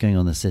what's going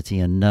on in the city,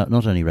 and not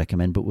only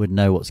recommend but would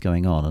know what's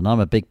going on. And I'm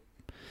a big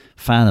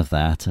fan of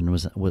that, and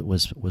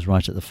was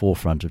right at the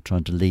forefront of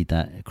trying to lead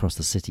that across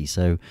the city,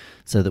 so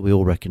that we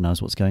all recognise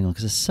what's going on,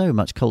 because there's so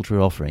much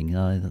cultural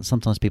offering.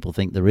 Sometimes people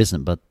think there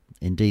isn't, but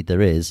indeed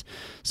there is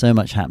so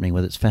much happening,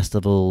 whether it's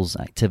festivals,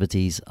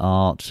 activities,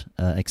 art,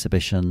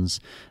 exhibitions,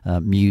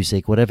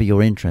 music, whatever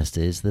your interest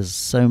is. There's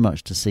so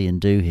much to see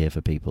and do here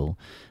for people,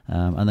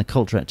 and the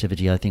cultural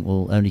activity I think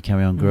will only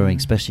carry on growing,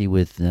 especially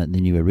with the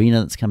new arena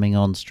that's coming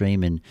on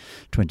stream in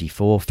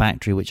 24,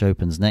 Factory which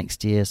opens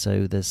next year.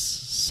 So there's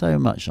so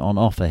much on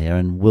offer here,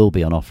 and will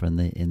be on offer in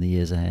the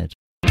years ahead.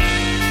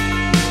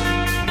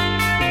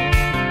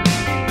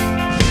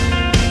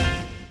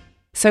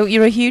 So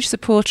you're a huge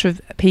supporter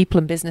of people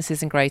and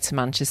businesses in Greater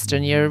Manchester,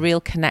 and you're a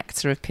real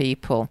connector of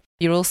people.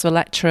 You're also a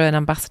lecturer and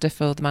ambassador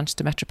for the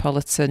Manchester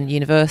Metropolitan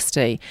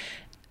University.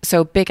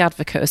 So a big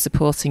advocate of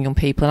supporting young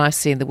people, and I've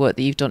seen the work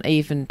that you've done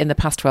even in the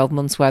past 12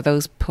 months where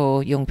those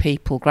poor young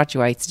people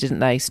graduated, didn't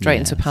they, straight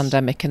into a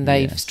pandemic, and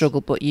they've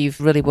struggled, but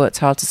you've really worked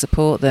hard to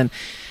support them.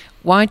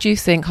 Why do you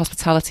think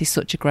hospitality is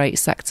such a great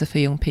sector for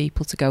young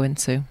people to go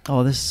into?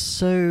 Oh, there's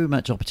so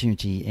much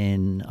opportunity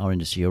in our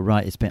industry. You're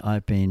right.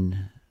 I've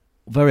been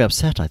very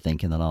upset, I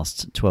think, in the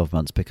last 12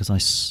 months, because I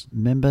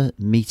remember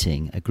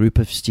meeting a group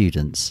of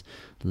students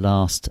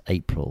last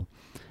April,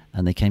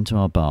 and they came to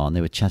our bar and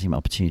they were chatting about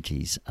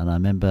opportunities, and I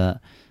remember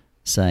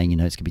saying,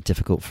 it's going to be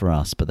difficult for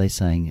us, but they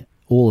saying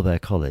all of their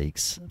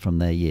colleagues from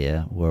their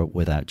year were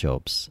without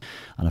jobs.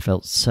 And I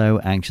felt so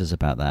anxious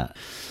about that.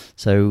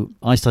 So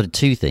I started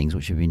two things,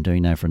 which we've been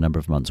doing now for a number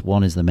of months.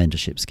 One is the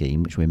mentorship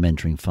scheme, which we're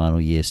mentoring final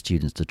year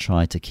students to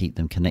try to keep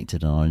them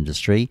connected in our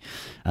industry.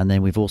 And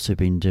then we've also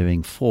been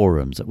doing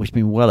forums, which have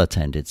been well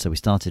attended. So we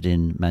started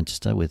in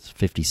Manchester with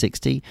 50,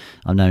 60.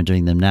 I'm now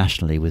doing them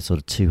nationally with sort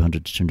of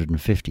 200 to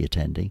 250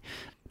 attending.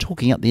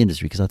 Talking up the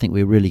industry, because I think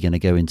we're really going to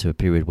go into a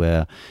period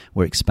where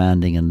we're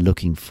expanding and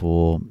looking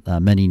for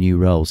many new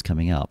roles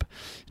coming up.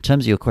 In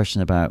terms of your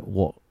question about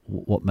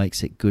what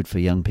makes it good for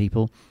young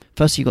people,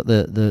 first, you've got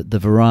the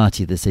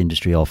variety this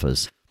industry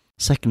offers.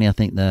 Secondly, I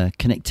think the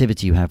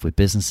connectivity you have with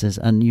businesses,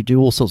 and you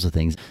do all sorts of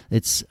things.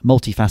 It's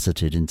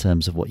multifaceted in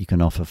terms of what you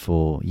can offer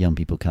for young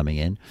people coming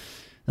in.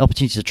 The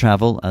opportunity to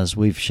travel, as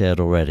we've shared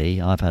already,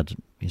 I've had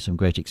some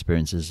great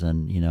experiences,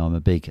 and I'm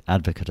a big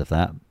advocate of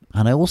that.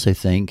 And I also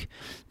think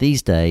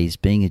these days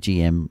being a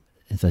GM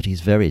in 30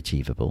 is very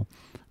achievable,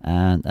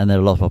 and there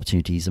are a lot of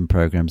opportunities and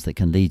programs that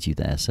can lead you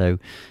there. So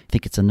I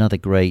think it's another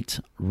great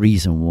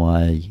reason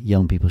why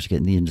young people should get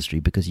in the industry,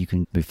 because you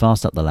can move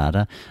fast up the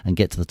ladder and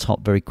get to the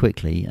top very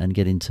quickly and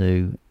get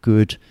into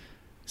good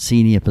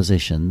senior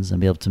positions and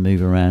be able to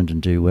move around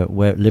and do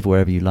live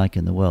wherever you like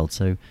in the world.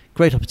 So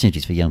great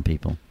opportunities for young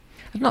people.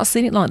 I've not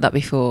seen it like that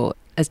before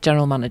as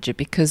general manager,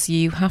 because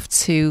you have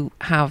to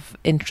have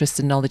interest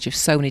and knowledge of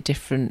so many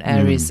different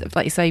areas,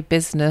 like you say,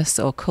 business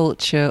or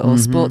culture or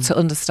sport, to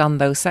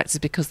understand those sectors,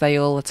 because they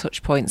all are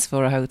touch points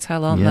for a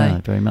hotel, aren't they? Yeah,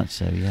 very much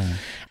so, yeah.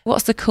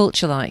 What's the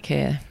culture like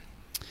here?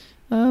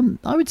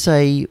 I would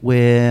say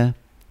we're a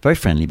very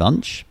friendly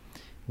bunch.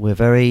 We're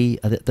a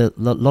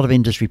lot of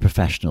industry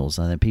professionals,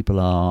 and people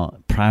are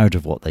proud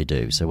of what they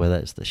do. So whether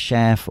it's the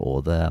chef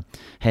or the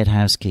head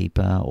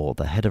housekeeper or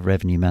the head of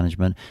revenue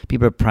management,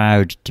 people are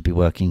proud to be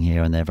working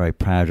here, and they're very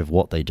proud of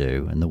what they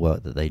do and the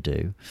work that they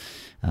do.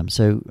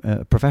 So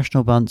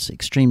professional bunch,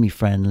 extremely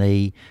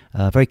friendly,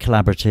 very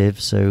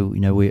collaborative. So,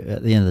 we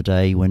at the end of the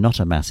day, we're not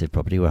a massive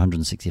property. We're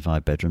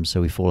 165 bedrooms,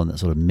 so we fall in that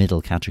sort of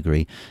middle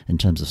category in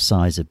terms of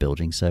size of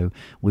building. So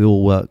we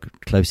all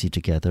work closely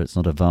together. It's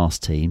not a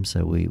vast team,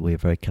 so we're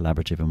very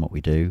collaborative in what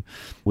we do.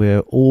 We're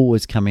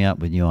always coming up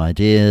with new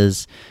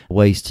ideas,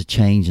 ways to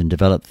change and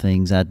develop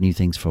things, add new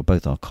things for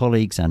both our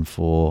colleagues and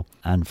for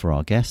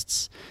our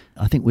guests.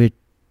 I think we're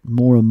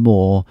more and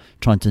more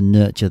trying to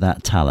nurture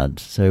that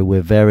talent. So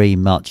we're very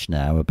much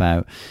now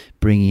about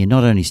bringing in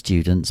not only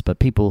students but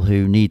people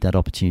who need that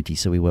opportunity.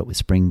 So we work with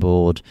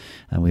Springboard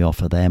and we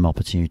offer them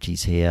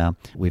opportunities here.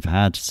 We've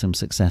had some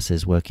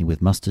successes working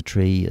with Mustard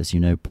Tree, as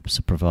you know,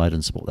 provide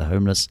and support the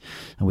homeless,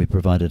 and we've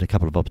provided a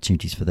couple of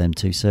opportunities for them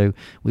too. So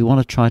we want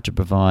to try to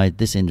provide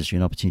this industry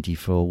an opportunity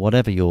for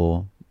whatever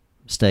your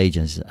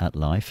stages at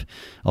life,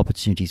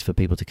 opportunities for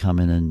people to come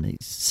in and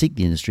seek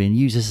the industry and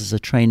use this as a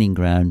training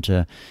ground,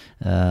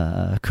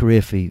 a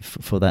career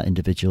for that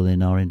individual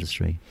in our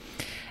industry.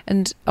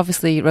 And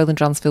obviously, Roland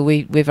Dransfield,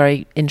 we're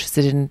very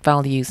interested in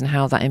values and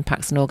how that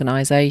impacts an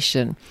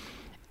organisation.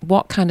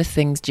 What kind of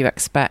things do you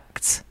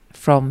expect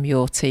from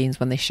your teams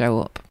when they show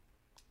up?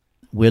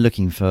 We're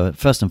looking for,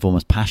 first and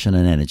foremost, passion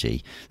and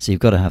energy. So you've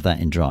got to have that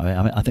in drive.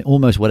 I mean, I think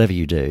almost whatever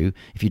you do,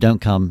 if you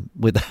don't come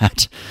with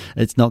that,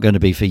 it's not going to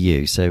be for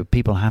you. So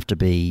people have to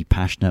be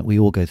passionate. We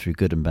all go through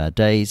good and bad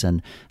days,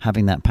 and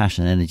having that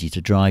passion and energy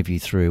to drive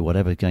you through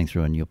whatever's going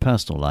through in your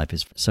personal life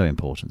is so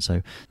important.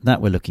 So that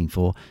we're looking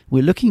for.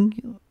 We're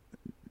looking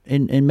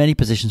in many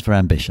positions for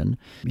ambition.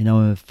 I'm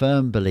a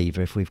firm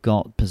believer, if we've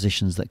got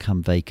positions that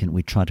come vacant,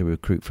 we try to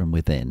recruit from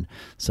within.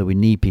 So we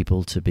need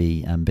people to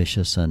be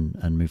ambitious and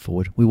move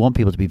forward. We want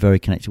people to be very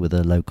connected with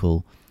their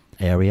local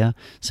area.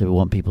 So we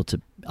want people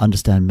to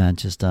understand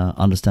Manchester,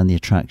 understand the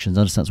attractions,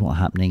 understand what's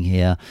happening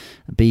here,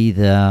 be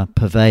the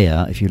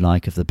purveyor, if you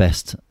like, of the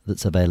best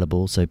that's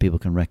available so people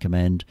can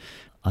recommend.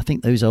 I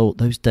think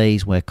those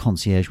days where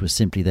concierge was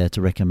simply there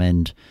to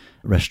recommend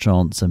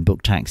restaurants and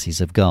book taxis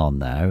have gone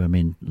now. I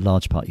mean,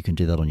 large part you can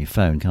do that on your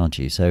phone, can't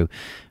you? So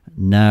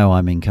now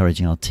I'm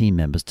encouraging our team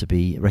members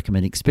to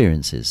recommend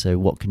experiences. So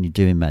what can you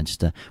do in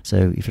Manchester?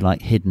 So if you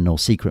like, hidden or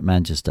secret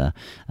Manchester,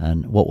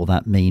 and what will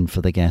that mean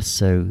for the guests?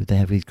 So they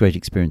have these great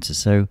experiences.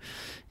 So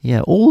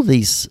yeah, all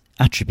these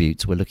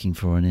attributes we're looking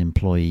for an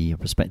employee, a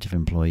prospective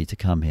employee, to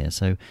come here.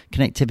 So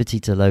connectivity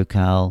to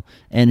locale,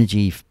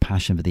 energy,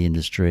 passion for the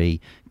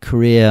industry,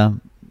 career,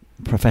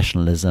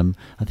 professionalism.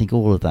 I think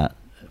all of that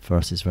for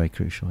us is very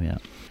crucial, yeah.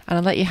 And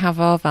I'll let you have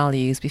our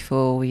values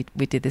before we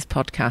did this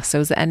podcast.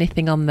 So is there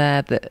anything on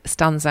there that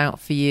stands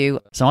out for you?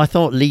 So I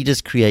thought leaders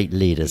create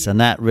leaders, and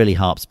that really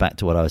harps back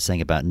to what I was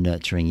saying about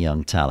nurturing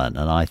young talent.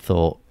 And I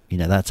thought,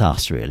 that's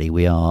us really.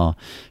 We are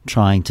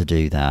trying to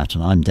do that,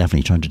 and I'm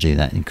definitely trying to do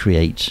that and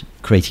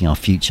creating our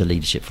future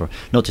leadership for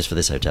not just for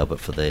this hotel but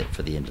for the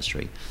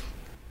industry.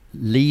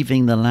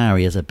 Leaving the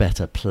Lowry as a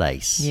better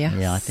place. Yes.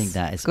 Yeah, I think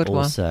that is Good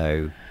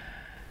also one.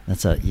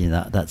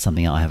 That's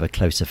something I have a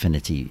close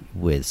affinity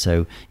with.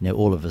 So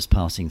all of us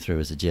passing through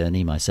as a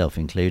journey, myself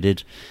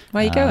included.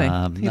 Where are you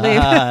going? You leave?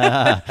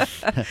 Are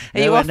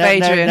you off,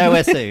 Adrian?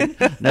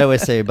 Nowhere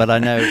soon. But I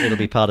know it'll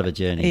be part of a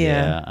journey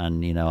Yeah. here,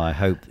 and I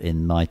hope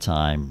in my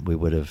time we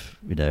would have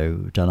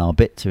done our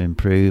bit to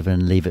improve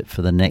and leave it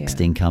for the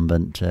next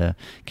incumbent to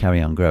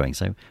carry on growing.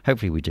 So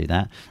hopefully we do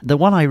that. The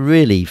one I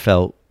really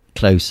felt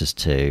closest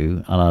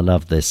to, and I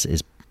love this,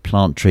 is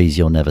plant trees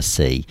you'll never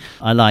see.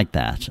 I like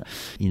that.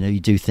 You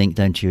do think,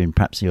 don't you, in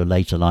perhaps your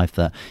later life,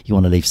 that you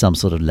want to leave some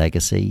sort of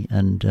legacy.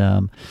 And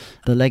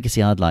the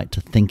legacy I'd like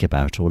to think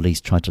about, or at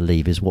least try to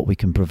leave, is what we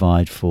can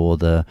provide for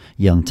the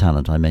young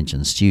talent I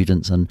mentioned,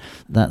 students. And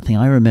that thing,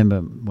 I remember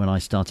when I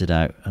started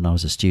out and I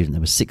was a student,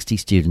 there were 60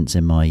 students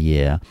in my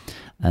year.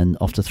 And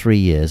after 3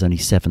 years, only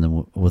 7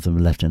 of them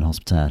were left in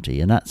hospitality.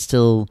 And that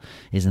still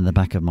is in the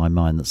back of my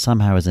mind, that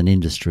somehow as an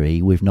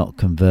industry, we've not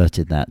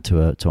converted that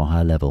to a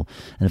higher level.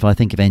 And if I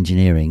think of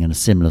engineering and a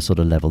similar sort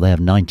of level, they have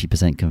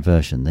 90%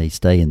 conversion. They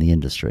stay in the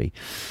industry.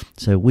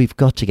 So we've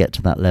got to get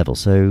to that level.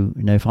 So,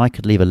 if I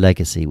could leave a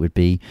legacy, it would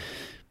be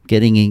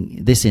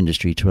getting this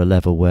industry to a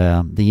level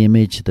where the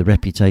image, the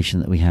reputation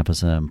that we have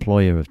as an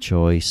employer of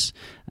choice,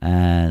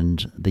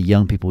 and the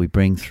young people we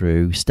bring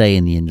through stay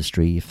in the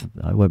industry.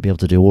 I won't be able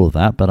to do all of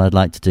that, but I'd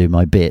like to do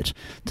my bit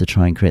to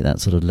try and create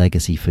that sort of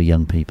legacy for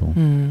young people.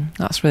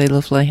 That's really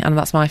lovely, and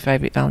that's my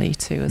favourite value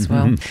too as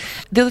well.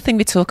 The other thing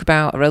we talk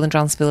about at Roland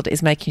Dransfield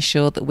is making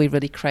sure that we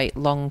really create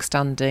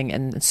long-standing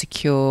and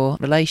secure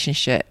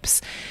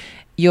relationships.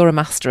 You're a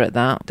master at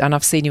that, and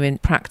I've seen you in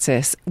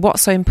practice.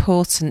 What's so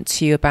important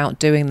to you about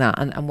doing that,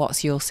 and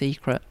what's your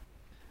secret?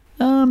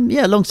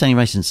 Long-standing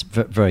relations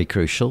very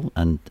crucial,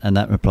 and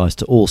that applies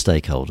to all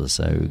stakeholders.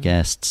 So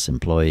guests,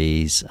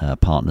 employees,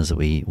 partners that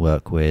we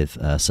work with,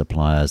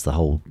 suppliers,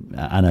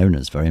 and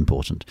owners, very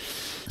important.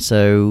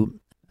 So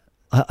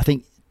I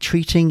think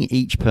treating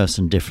each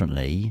person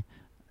differently,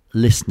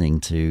 listening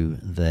to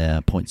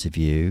their points of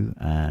view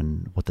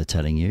and what they're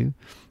telling you,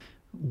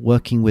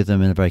 working with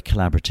them in a very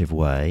collaborative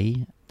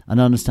way, and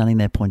understanding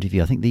their point of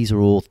view. I think these are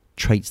all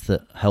traits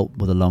that help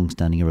with a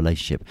long-standing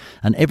relationship.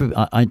 And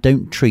I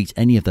don't treat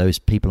any of those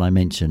people I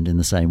mentioned in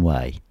the same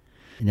way.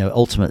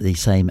 Ultimately,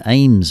 same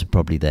aims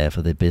probably there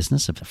for the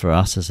business, for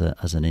us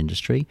as an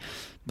industry,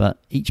 but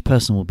each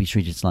person will be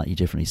treated slightly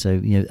differently.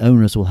 So,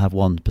 owners will have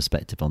one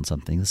perspective on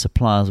something. The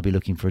suppliers will be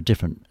looking for a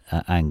different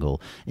angle.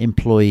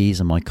 Employees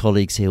and my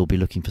colleagues here will be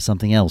looking for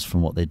something else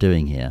from what they're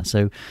doing here.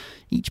 So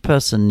each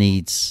person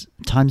needs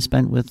time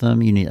spent with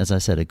them. You need, as I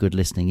said, a good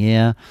listening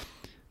ear,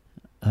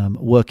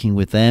 working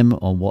with them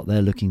on what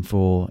they're looking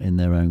for in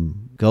their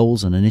own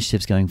goals and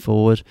initiatives going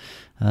forward.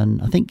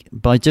 And I think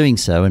by doing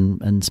so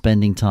and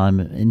spending time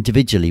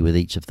individually with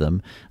each of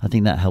them, I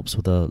think that helps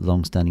with a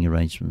long-standing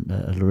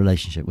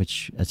relationship,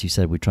 which, as you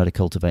said, we try to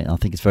cultivate. And I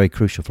think it's very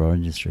crucial for our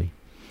industry.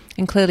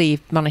 And clearly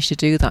you've managed to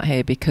do that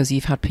here, because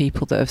you've had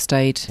people that have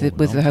stayed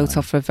with the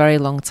hotel for a very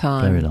long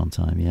time. Very long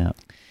time, yeah.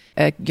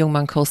 A young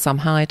man called Sam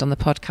Hyde on the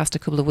podcast a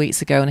couple of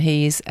weeks ago, and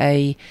he's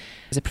a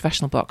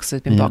professional boxer.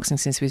 He's been boxing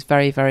since he was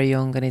very, very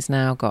young, and he's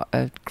now got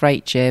a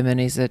great gym,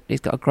 and he's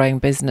got a growing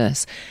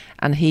business.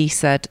 And he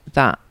said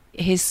that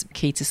his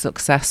key to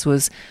success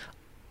was,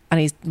 and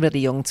he's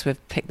really young to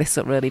have picked this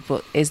up really,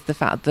 but is the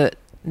fact that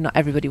not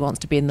everybody wants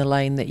to be in the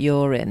lane that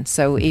you're in.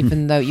 So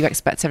even though you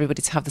expect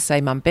everybody to have the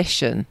same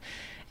ambition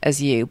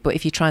as you, but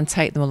if you try and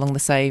take them along the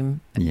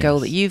same goal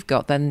that you've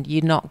got, then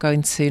you're not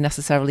going to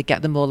necessarily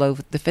get them all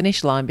over the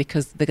finish line,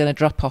 because they're going to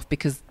drop off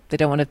because they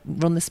don't want to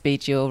run the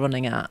speed you're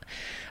running at.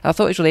 I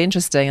thought it was really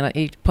interesting, and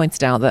he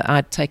pointed out that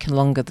I'd taken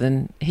longer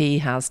than he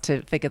has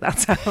to figure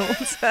that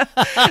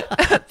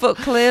out. But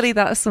clearly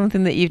that's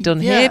something that you've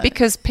done here,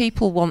 because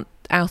people want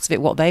out of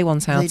it what they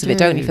want out of it,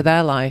 don't you, for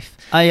their life?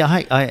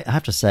 I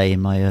have to say,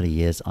 in my early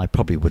years, I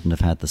probably wouldn't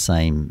have had the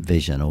same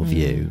vision or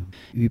view.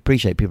 You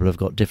appreciate people have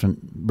got different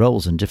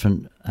roles and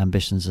different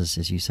ambitions,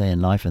 as you say, in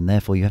life, and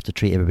therefore you have to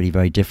treat everybody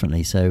very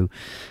differently. So,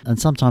 and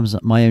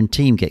sometimes my own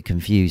team get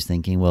confused,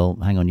 thinking, well,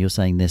 hang on, you're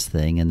saying this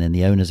thing, and then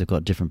the owners have got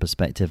a different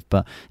perspective.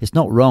 But it's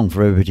not wrong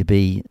for everybody to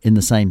be in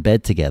the same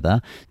bed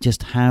together,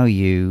 just how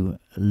you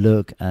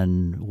look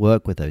and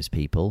work with those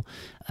people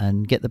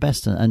and get the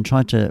best and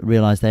try to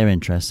realize their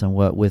interests and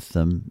work with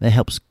them. It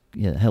helps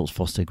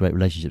foster great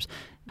relationships.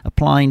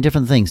 Applying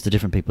different things to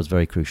different people is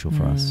very crucial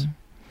for us.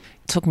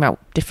 Talking about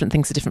different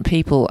things to different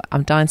people,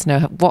 I'm dying to know,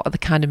 what are the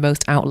kind of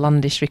most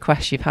outlandish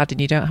requests you've had? And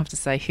you don't have to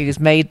say who's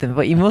made them,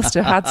 but you must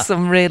have had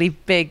some really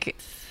big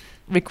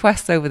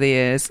requests over the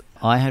years.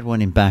 I had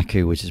one in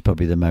Baku, which is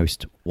probably the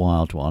most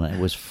wild one. It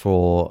was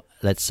for,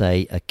 let's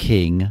say, a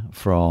king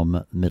from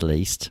the Middle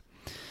East.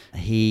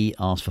 He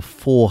asked for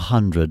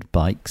 400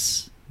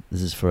 bikes.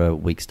 This is for a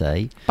week's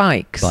stay.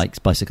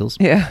 Bicycles.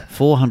 Yeah.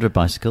 400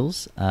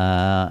 bicycles.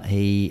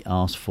 He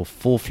asked for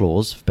 4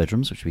 floors of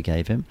bedrooms, which we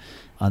gave him.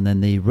 And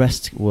then the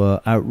rest were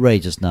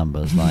outrageous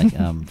numbers, like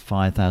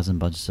 5,000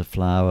 bunches of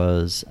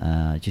flowers,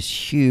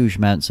 just huge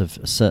amounts of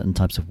certain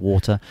types of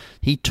water.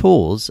 He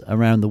tours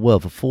around the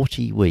world for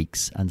 40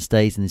 weeks and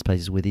stays in these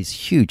places with these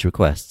huge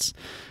requests.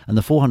 And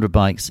the 400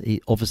 bikes,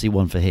 obviously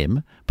one for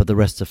him, but the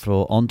rest are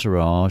for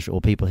entourage or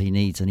people he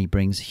needs. And he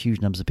brings huge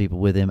numbers of people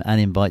with him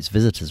and invites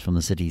visitors from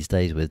the city he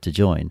stays with to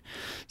join.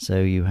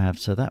 So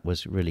that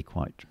was really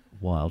quite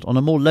wild. On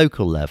a more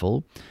local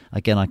level,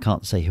 again, I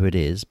can't say who it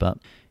is, but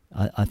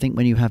I think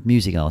when you have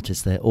music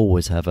artists, they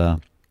always have a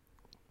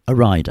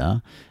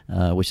rider,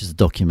 which is a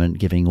document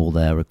giving all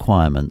their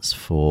requirements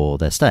for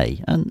their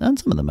stay. And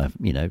some of them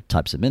are,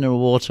 types of mineral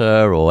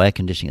water or air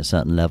conditioning at a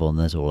certain level, and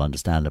that's all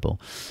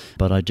understandable.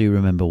 But I do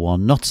remember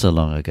one not so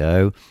long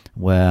ago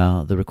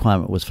where the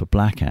requirement was for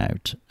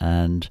blackout,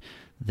 and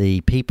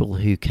the people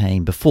who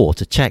came before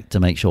to check to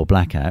make sure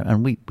blackout,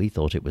 and we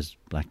thought it was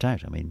blacked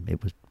out. I mean,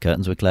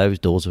 curtains were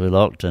closed, doors were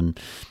locked, and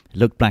it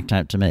looked blacked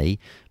out to me.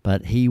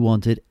 But he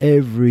wanted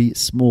every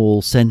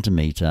small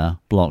centimetre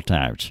blocked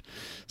out.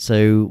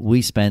 So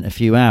we spent a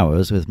few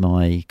hours with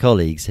my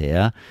colleagues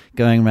here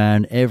going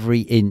around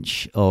every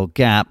inch or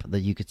gap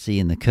that you could see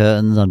in the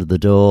curtains, under the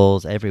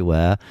doors,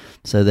 everywhere.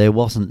 So there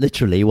wasn't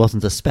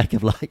a speck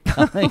of light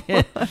coming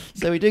in.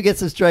 So we do get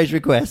some strange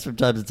requests from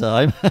time to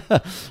time,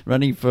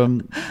 running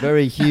from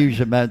very huge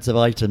amounts of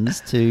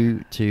items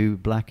to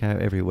blackout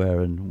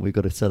everywhere, and we've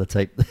got to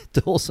sellotape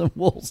the doors and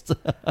walls.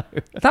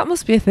 That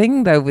must be a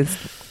thing, though,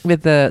 with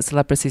the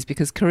celebrities,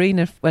 because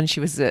Karina, when she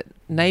was at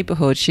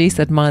Neighbourhood, she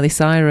said Miley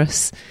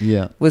Cyrus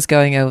was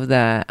going over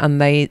there,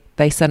 and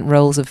they sent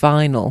rolls of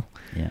vinyl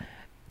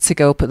to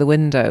go up at the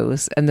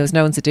windows, and there was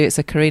no one to do it,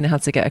 so Karina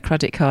had to get a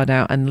credit card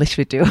out and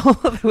literally do all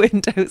of the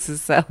windows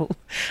herself.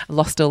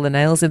 Lost all the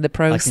nails in the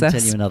process. I can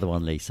tell you another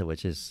one, Lisa,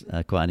 which is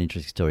quite an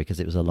interesting story,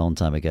 because it was a long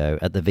time ago.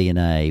 At the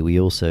V&A, we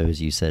also,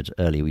 as you said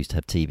earlier, we used to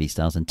have TV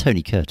stars, and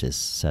Tony Curtis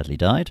sadly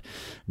died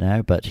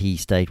now, but he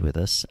stayed with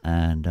us,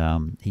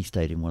 and he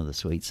stayed in one of the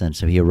suites, and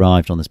so he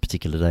arrived on this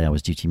particular day. I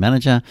was duty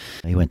manager.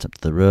 He went up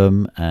to the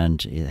room,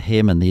 and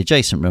him and the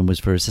adjacent room was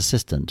for his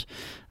assistant,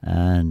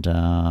 and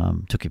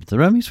took him to the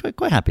room. He was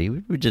quite happy.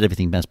 We did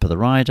everything best per the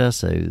rider,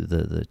 so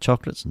the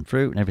chocolates and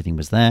fruit and everything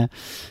was there.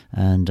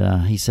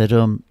 And he said,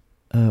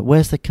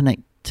 where's the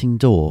connecting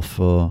door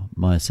for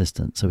my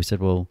assistant? So we said,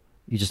 well,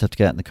 you just have to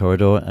go out in the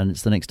corridor and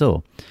it's the next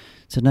door. He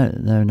said,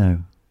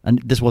 no.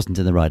 And this wasn't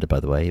in the rider, by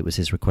the way. It was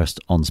his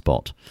request on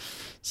spot.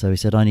 So he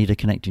said, I need a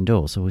connecting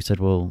door. So we said,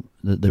 well,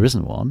 there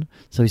isn't one.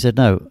 So he said,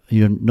 no,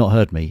 you've not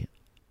heard me.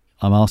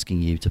 I'm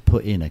asking you to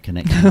put in a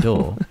connecting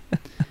door.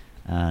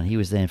 And he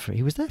was there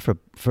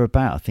for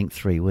about, I think,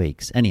 3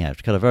 weeks. Anyhow,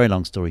 to cut a very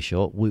long story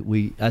short,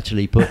 we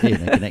actually put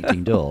in a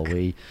connecting door.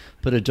 We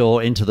put a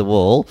door into the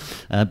wall,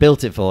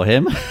 built it for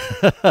him.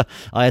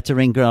 I had to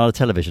ring Granada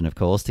Television, of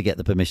course, to get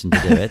the permission to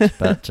do it.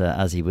 But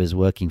as he was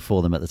working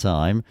for them at the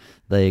time,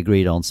 they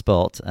agreed on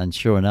spot. And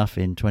sure enough,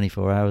 in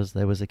 24 hours,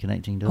 there was a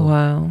connecting door.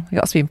 Wow. It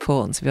got to be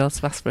important to be able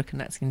to ask for a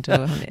connecting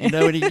door, haven't it? You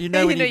know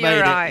when he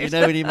made right. it. You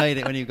know when he made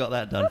it, when you got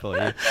that done for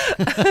you.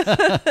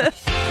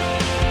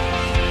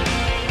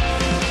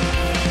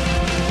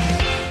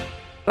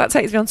 That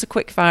takes me on to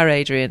quickfire,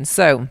 Adrian.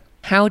 So,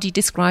 how do you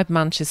describe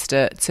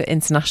Manchester to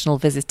international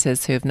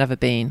visitors who have never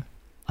been?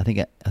 I think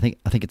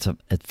it's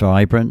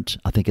vibrant.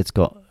 I think it's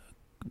got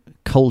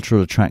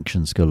cultural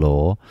attractions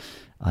galore.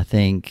 I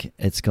think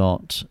it's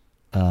got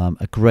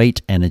a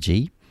great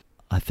energy.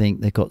 I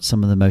think they've got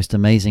some of the most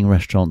amazing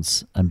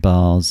restaurants and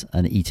bars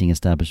and eating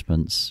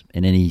establishments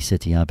in any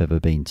city I've ever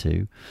been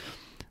to.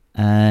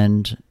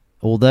 And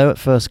although at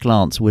first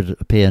glance would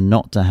appear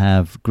not to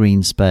have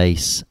green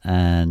space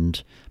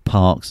and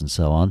parks and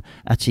so on,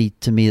 actually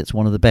to me it's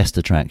one of the best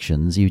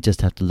attractions. You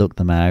just have to look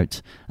them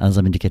out, as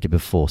I've indicated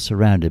before,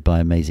 surrounded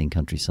by amazing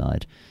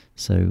countryside.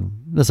 So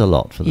there's a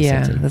lot for the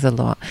city. Yeah, there's a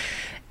lot.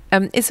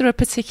 Is there a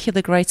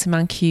particular Greater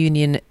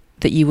Mancunian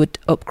that you would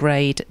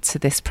upgrade to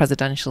this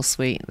presidential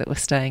suite that we're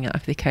staying at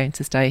if they came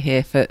to stay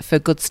here for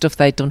good stuff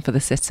they'd done for the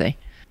city?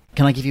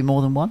 Can I give you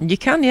more than one? You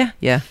can,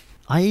 yeah.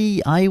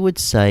 I would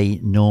say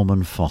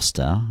Norman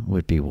Foster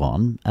would be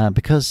one,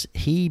 because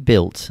he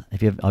built,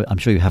 I'm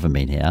sure you haven't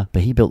been here,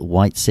 but he built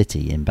White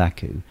City in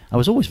Baku. I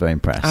was always very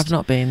impressed. I've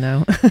not been,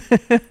 though.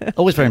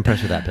 Always very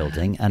impressed with that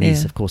building, and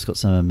he's of course got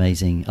some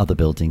amazing other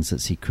buildings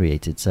that he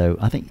created. So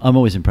I think I'm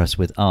always impressed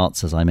with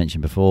arts, as I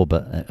mentioned before,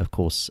 but of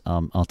course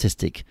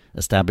artistic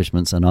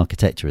establishments and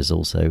architecture is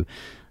also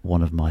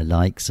one of my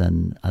likes,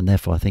 and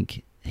therefore I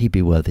think he'd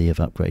be worthy of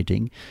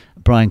upgrading.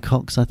 Brian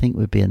Cox, I think,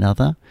 would be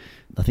another.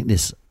 I think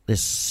this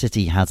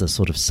city has a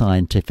sort of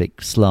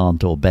scientific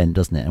slant or bend,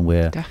 doesn't it? And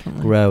we're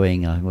definitely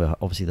growing. We're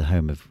obviously the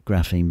home of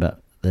graphene, but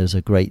there's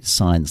a great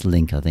science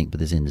link, I think, with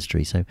this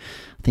industry. So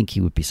I think he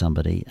would be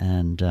somebody.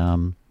 And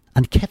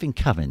Kevin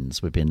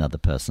Covins would be another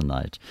person.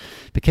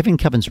 But Kevin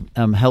Covins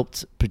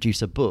helped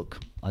produce a book.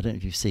 I don't know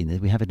if you've seen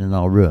it. We have it in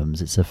our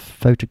rooms. It's a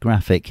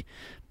photographic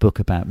book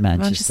about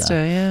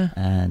Manchester. Yeah.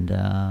 And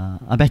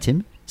I met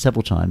him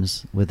several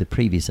times with the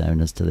previous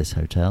owners to this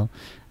hotel,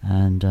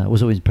 and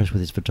was always impressed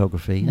with his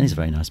photography, and he's a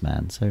very nice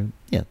man. So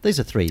yeah, these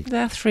are three.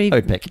 There are three I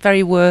would pick.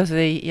 very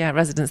worthy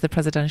residents of the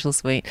presidential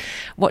suite.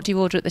 What do you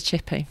order at the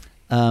Chippy?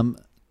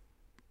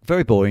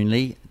 Very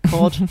boringly,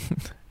 cod,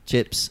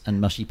 chips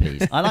and mushy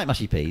peas. I like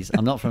mushy peas.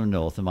 I'm not from the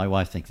north, and my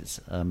wife thinks it's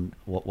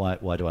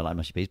why do I like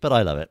mushy peas? But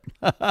I love it.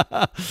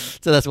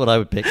 So that's what I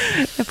would pick.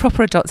 A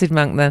proper adopted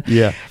Manc then.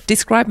 Yeah.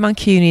 Describe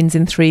Mancunians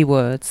in 3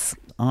 words.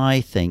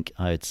 I think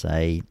I would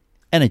say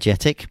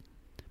energetic,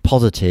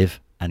 positive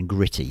and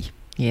gritty.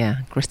 Yeah,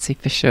 gritty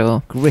for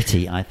sure.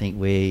 Gritty. I think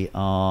we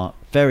are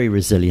very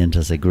resilient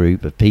as a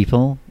group of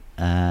people,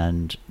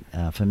 and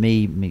for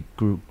me,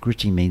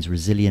 gritty means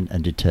resilient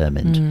and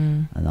determined.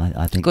 And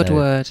I think good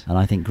word. And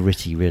I think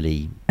gritty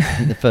really. I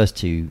think the first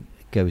two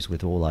goes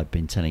with all I've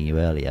been telling you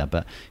earlier,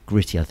 but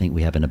gritty, I think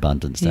we have in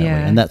abundance, don't we?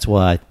 And that's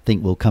why I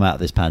think we'll come out of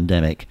this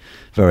pandemic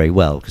very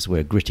well, because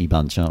we're a gritty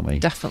bunch, aren't we?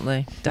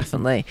 Definitely.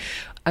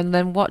 And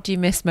then what do you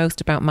miss most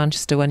about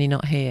Manchester when you're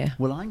not here?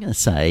 Well, I'm going to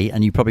say,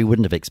 and you probably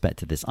wouldn't have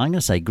expected this, I'm going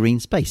to say green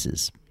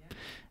spaces.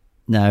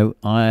 Now,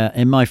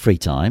 in my free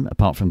time,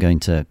 apart from going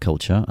to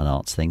culture and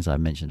arts things I've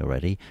mentioned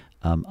already,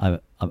 I'm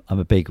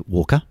a big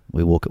walker.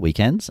 We walk at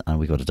weekends, and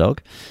we've got a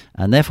dog,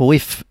 and therefore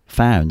we've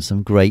found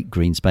some great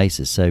green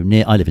spaces. So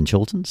I live in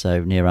Chorlton,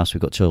 so near us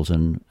we've got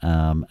Chorlton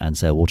and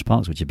Sale Water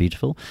Parks, which are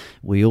beautiful.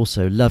 We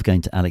also love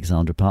going to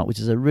Alexandra Park, which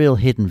is a real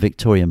hidden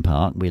Victorian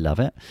park. We love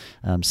it.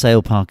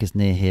 Sale Park is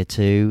near here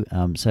too.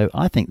 So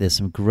I think there's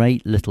some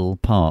great little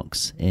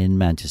parks in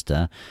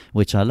Manchester,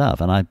 which I love.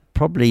 And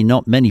probably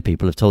not many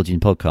people have told you in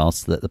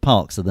podcasts that the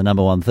parks are the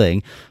number one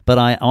thing, but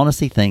I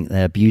honestly think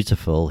they're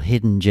beautiful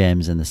hidden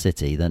gems in the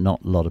city that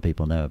not a lot of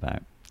people know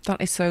about. That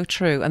is so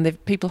true,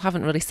 and people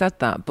haven't really said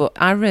that, but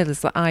I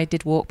realised that I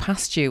did walk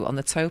past you on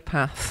the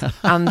towpath,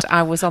 and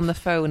I was on the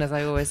phone, as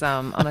I always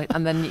am,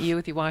 and then you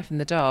with your wife and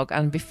the dog,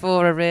 and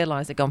before I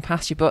realised I'd gone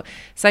past you. But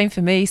same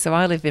for me, so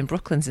I live in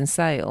Brooklands in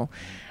Sale,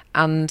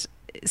 and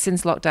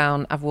since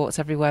lockdown I've walked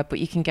everywhere, but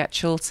you can get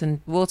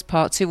Chorlton Water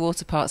Park, 2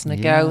 water parks and a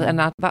go, and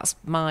that's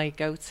my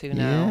go-to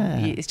now.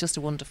 It's just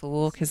a wonderful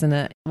walk, isn't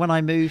it? When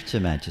I moved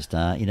to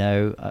Manchester,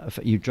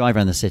 you drive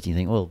around the city and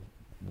think, well,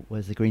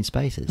 where's the green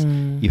spaces?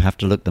 You have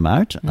to look them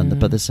out,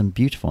 but there's some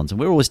beautiful ones, and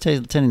we're always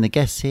telling the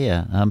guests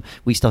here.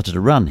 We started a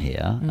run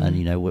here, and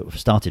we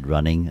started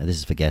running. This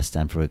is for guests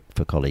and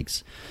for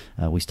colleagues.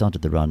 We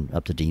started the run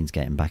up to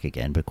Deansgate and back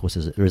again, but of course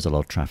there is a lot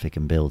of traffic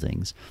and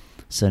buildings.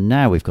 So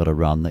now we've got a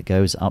run that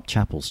goes up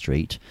Chapel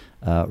Street,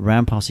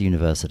 round past the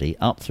university,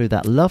 up through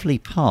that lovely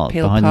park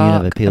behind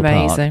the Peel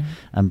Park,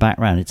 and back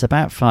round. It's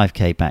about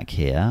 5k back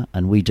here,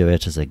 and we do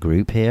it as a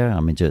group here. I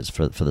mean, do it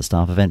for the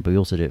staff event, but we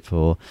also do it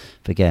for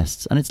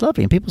guests, and it's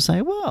lovely. And people say,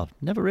 "Wow,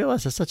 never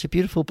realised there's such a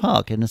beautiful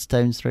park in a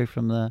stone's throw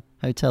from the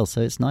hotel."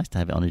 So it's nice to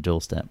have it on your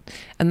doorstep.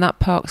 And that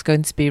park's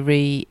going to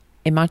be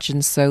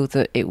reimagined so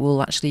that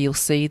you'll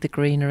see the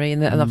greenery,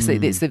 and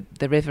obviously it's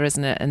the river,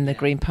 isn't it, and the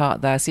green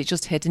part there, so it's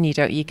just hidden.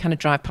 You kind of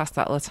drive past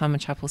that all the time on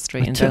Chapel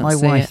Street and don't see it. I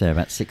took my wife there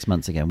about 6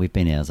 months ago, and we've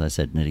been here, as I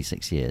said, nearly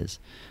 6 years,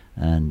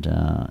 and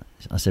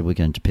I said, we're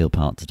going to Peel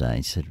Park today.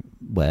 She said,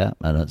 where?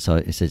 And so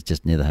it says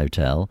just near the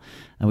hotel,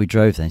 and we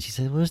drove there, and she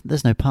said, well,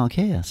 there's no park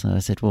here. So I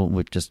said, well,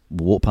 we'll just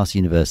walk past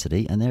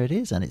university, and there it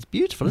is, and it's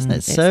beautiful, isn't it?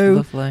 It's so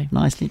lovely.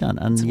 Nicely done.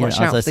 And as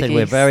I said,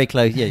 we're very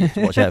close. Yeah,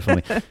 watch out for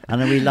me. And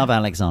then we love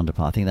Alexandra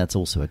Park. I think that's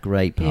also a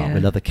great park. Yeah.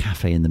 We love the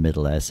cafe in the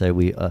middle there.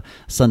 So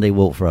Sunday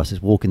walk for us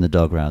is walking the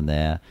dog around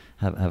there,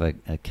 have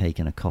a cake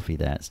and a coffee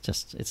there.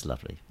 It's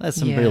lovely. There's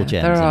some real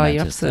gems. There are.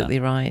 You're absolutely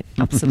right.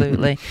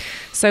 Absolutely.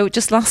 So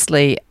just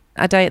lastly,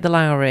 a day at the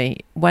Lowry,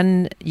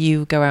 when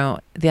you go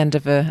out at the end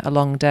of a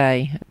long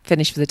day,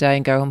 finish for the day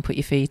and go and put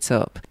your feet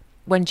up,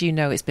 when do you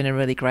know it's been a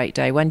really great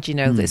day? When do you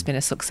know that it's been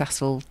a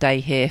successful day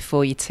here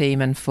for your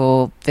team and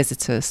for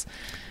visitors?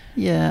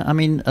 Yeah, I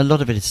mean, a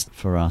lot of it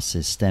for us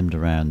is stemmed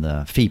around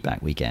the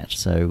feedback we get.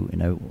 So,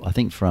 I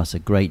think for us a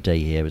great day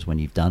here is when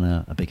you've done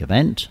a big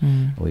event,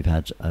 or we've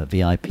had a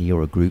VIP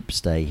or a group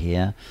stay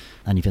here,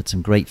 and you've had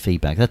some great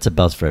feedback. That's a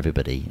buzz for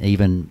everybody,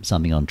 even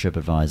something on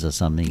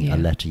TripAdvisor, a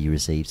letter you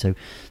receive.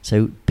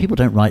 So people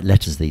don't write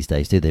letters these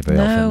days, do they, very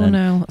often?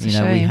 No, it's a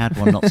shame. We had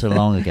one not so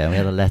long ago. We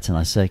had a letter and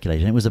I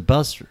circulated, and it was a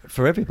buzz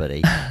for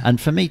everybody, and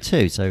for me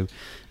too. So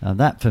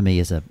that for me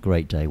is a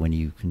great day, when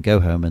you can go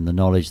home and the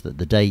knowledge that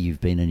the day you've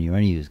been, and you're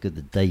only as good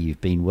the day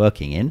you've been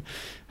working in,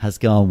 has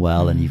gone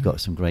well, and you've got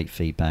some great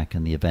feedback,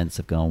 and the events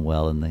have gone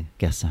well, and the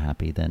guests are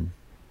happy, then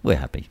we're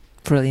happy.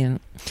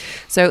 Brilliant.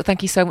 So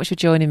thank you so much for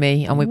joining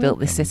me on We Built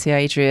This City,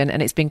 Adrian,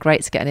 and it's been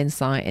great to get an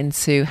insight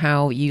into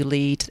how you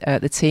lead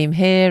the team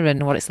here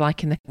and what it's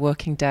like in the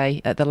working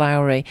day at the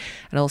Lowry,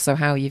 and also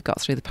how you've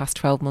got through the past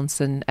 12 months,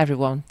 and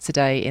everyone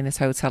today in this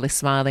hotel is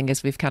smiling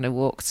as we've kind of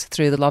walked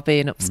through the lobby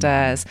and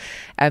upstairs.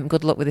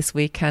 Good luck with this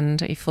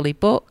weekend. You're fully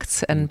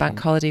booked, and bank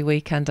holiday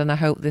weekend, and I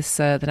hope this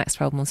the next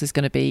 12 months is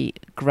going to be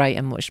great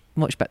and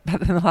much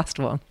better than the last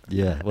one.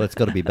 Yeah, well, it's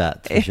got to be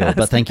better for sure.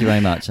 But thank you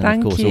very much, and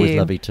of course always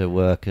lovely to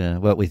work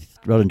work with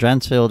Roland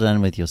Dransfield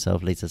and with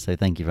yourself, Lisa. So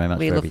thank you very much.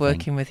 We for love everything.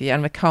 working with you,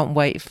 and we can't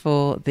wait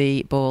for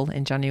the ball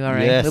in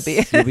January.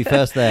 Yes, you'll be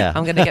first there.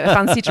 I'm going to get a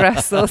fancy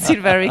dress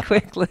sorted very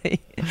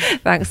quickly.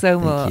 Thanks so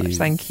much.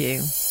 Thank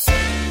you.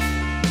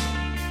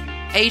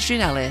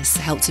 Adrian Ellis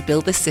helped to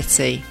build this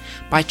city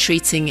by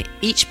treating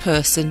each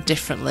person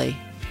differently,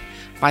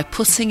 by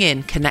putting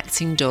in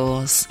connecting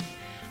doors,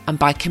 and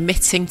by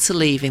committing to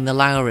leaving the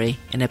Lowry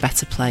in a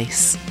better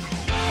place.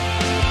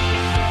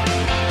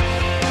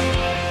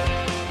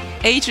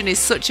 Adrian is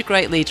such a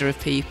great leader of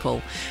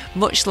people,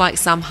 much like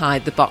Sam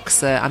Hyde, the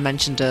boxer I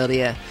mentioned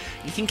earlier.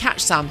 You can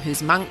catch Sam,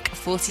 who's Manc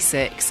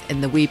 46,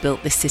 in the We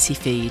Built This City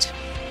feed.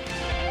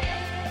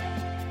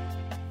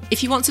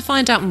 If you want to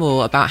find out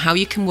more about how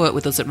you can work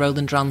with us at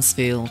Roland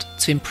Dransfield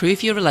to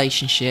improve your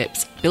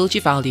relationships, build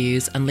your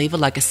values and leave a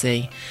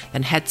legacy,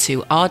 then head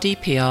to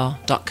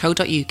rdpr.co.uk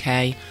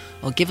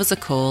or give us a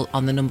call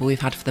on the number we've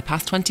had for the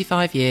past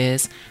 25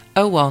 years,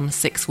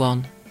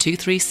 0161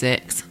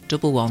 236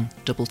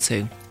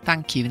 1122.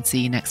 Thank you and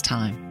see you next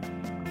time.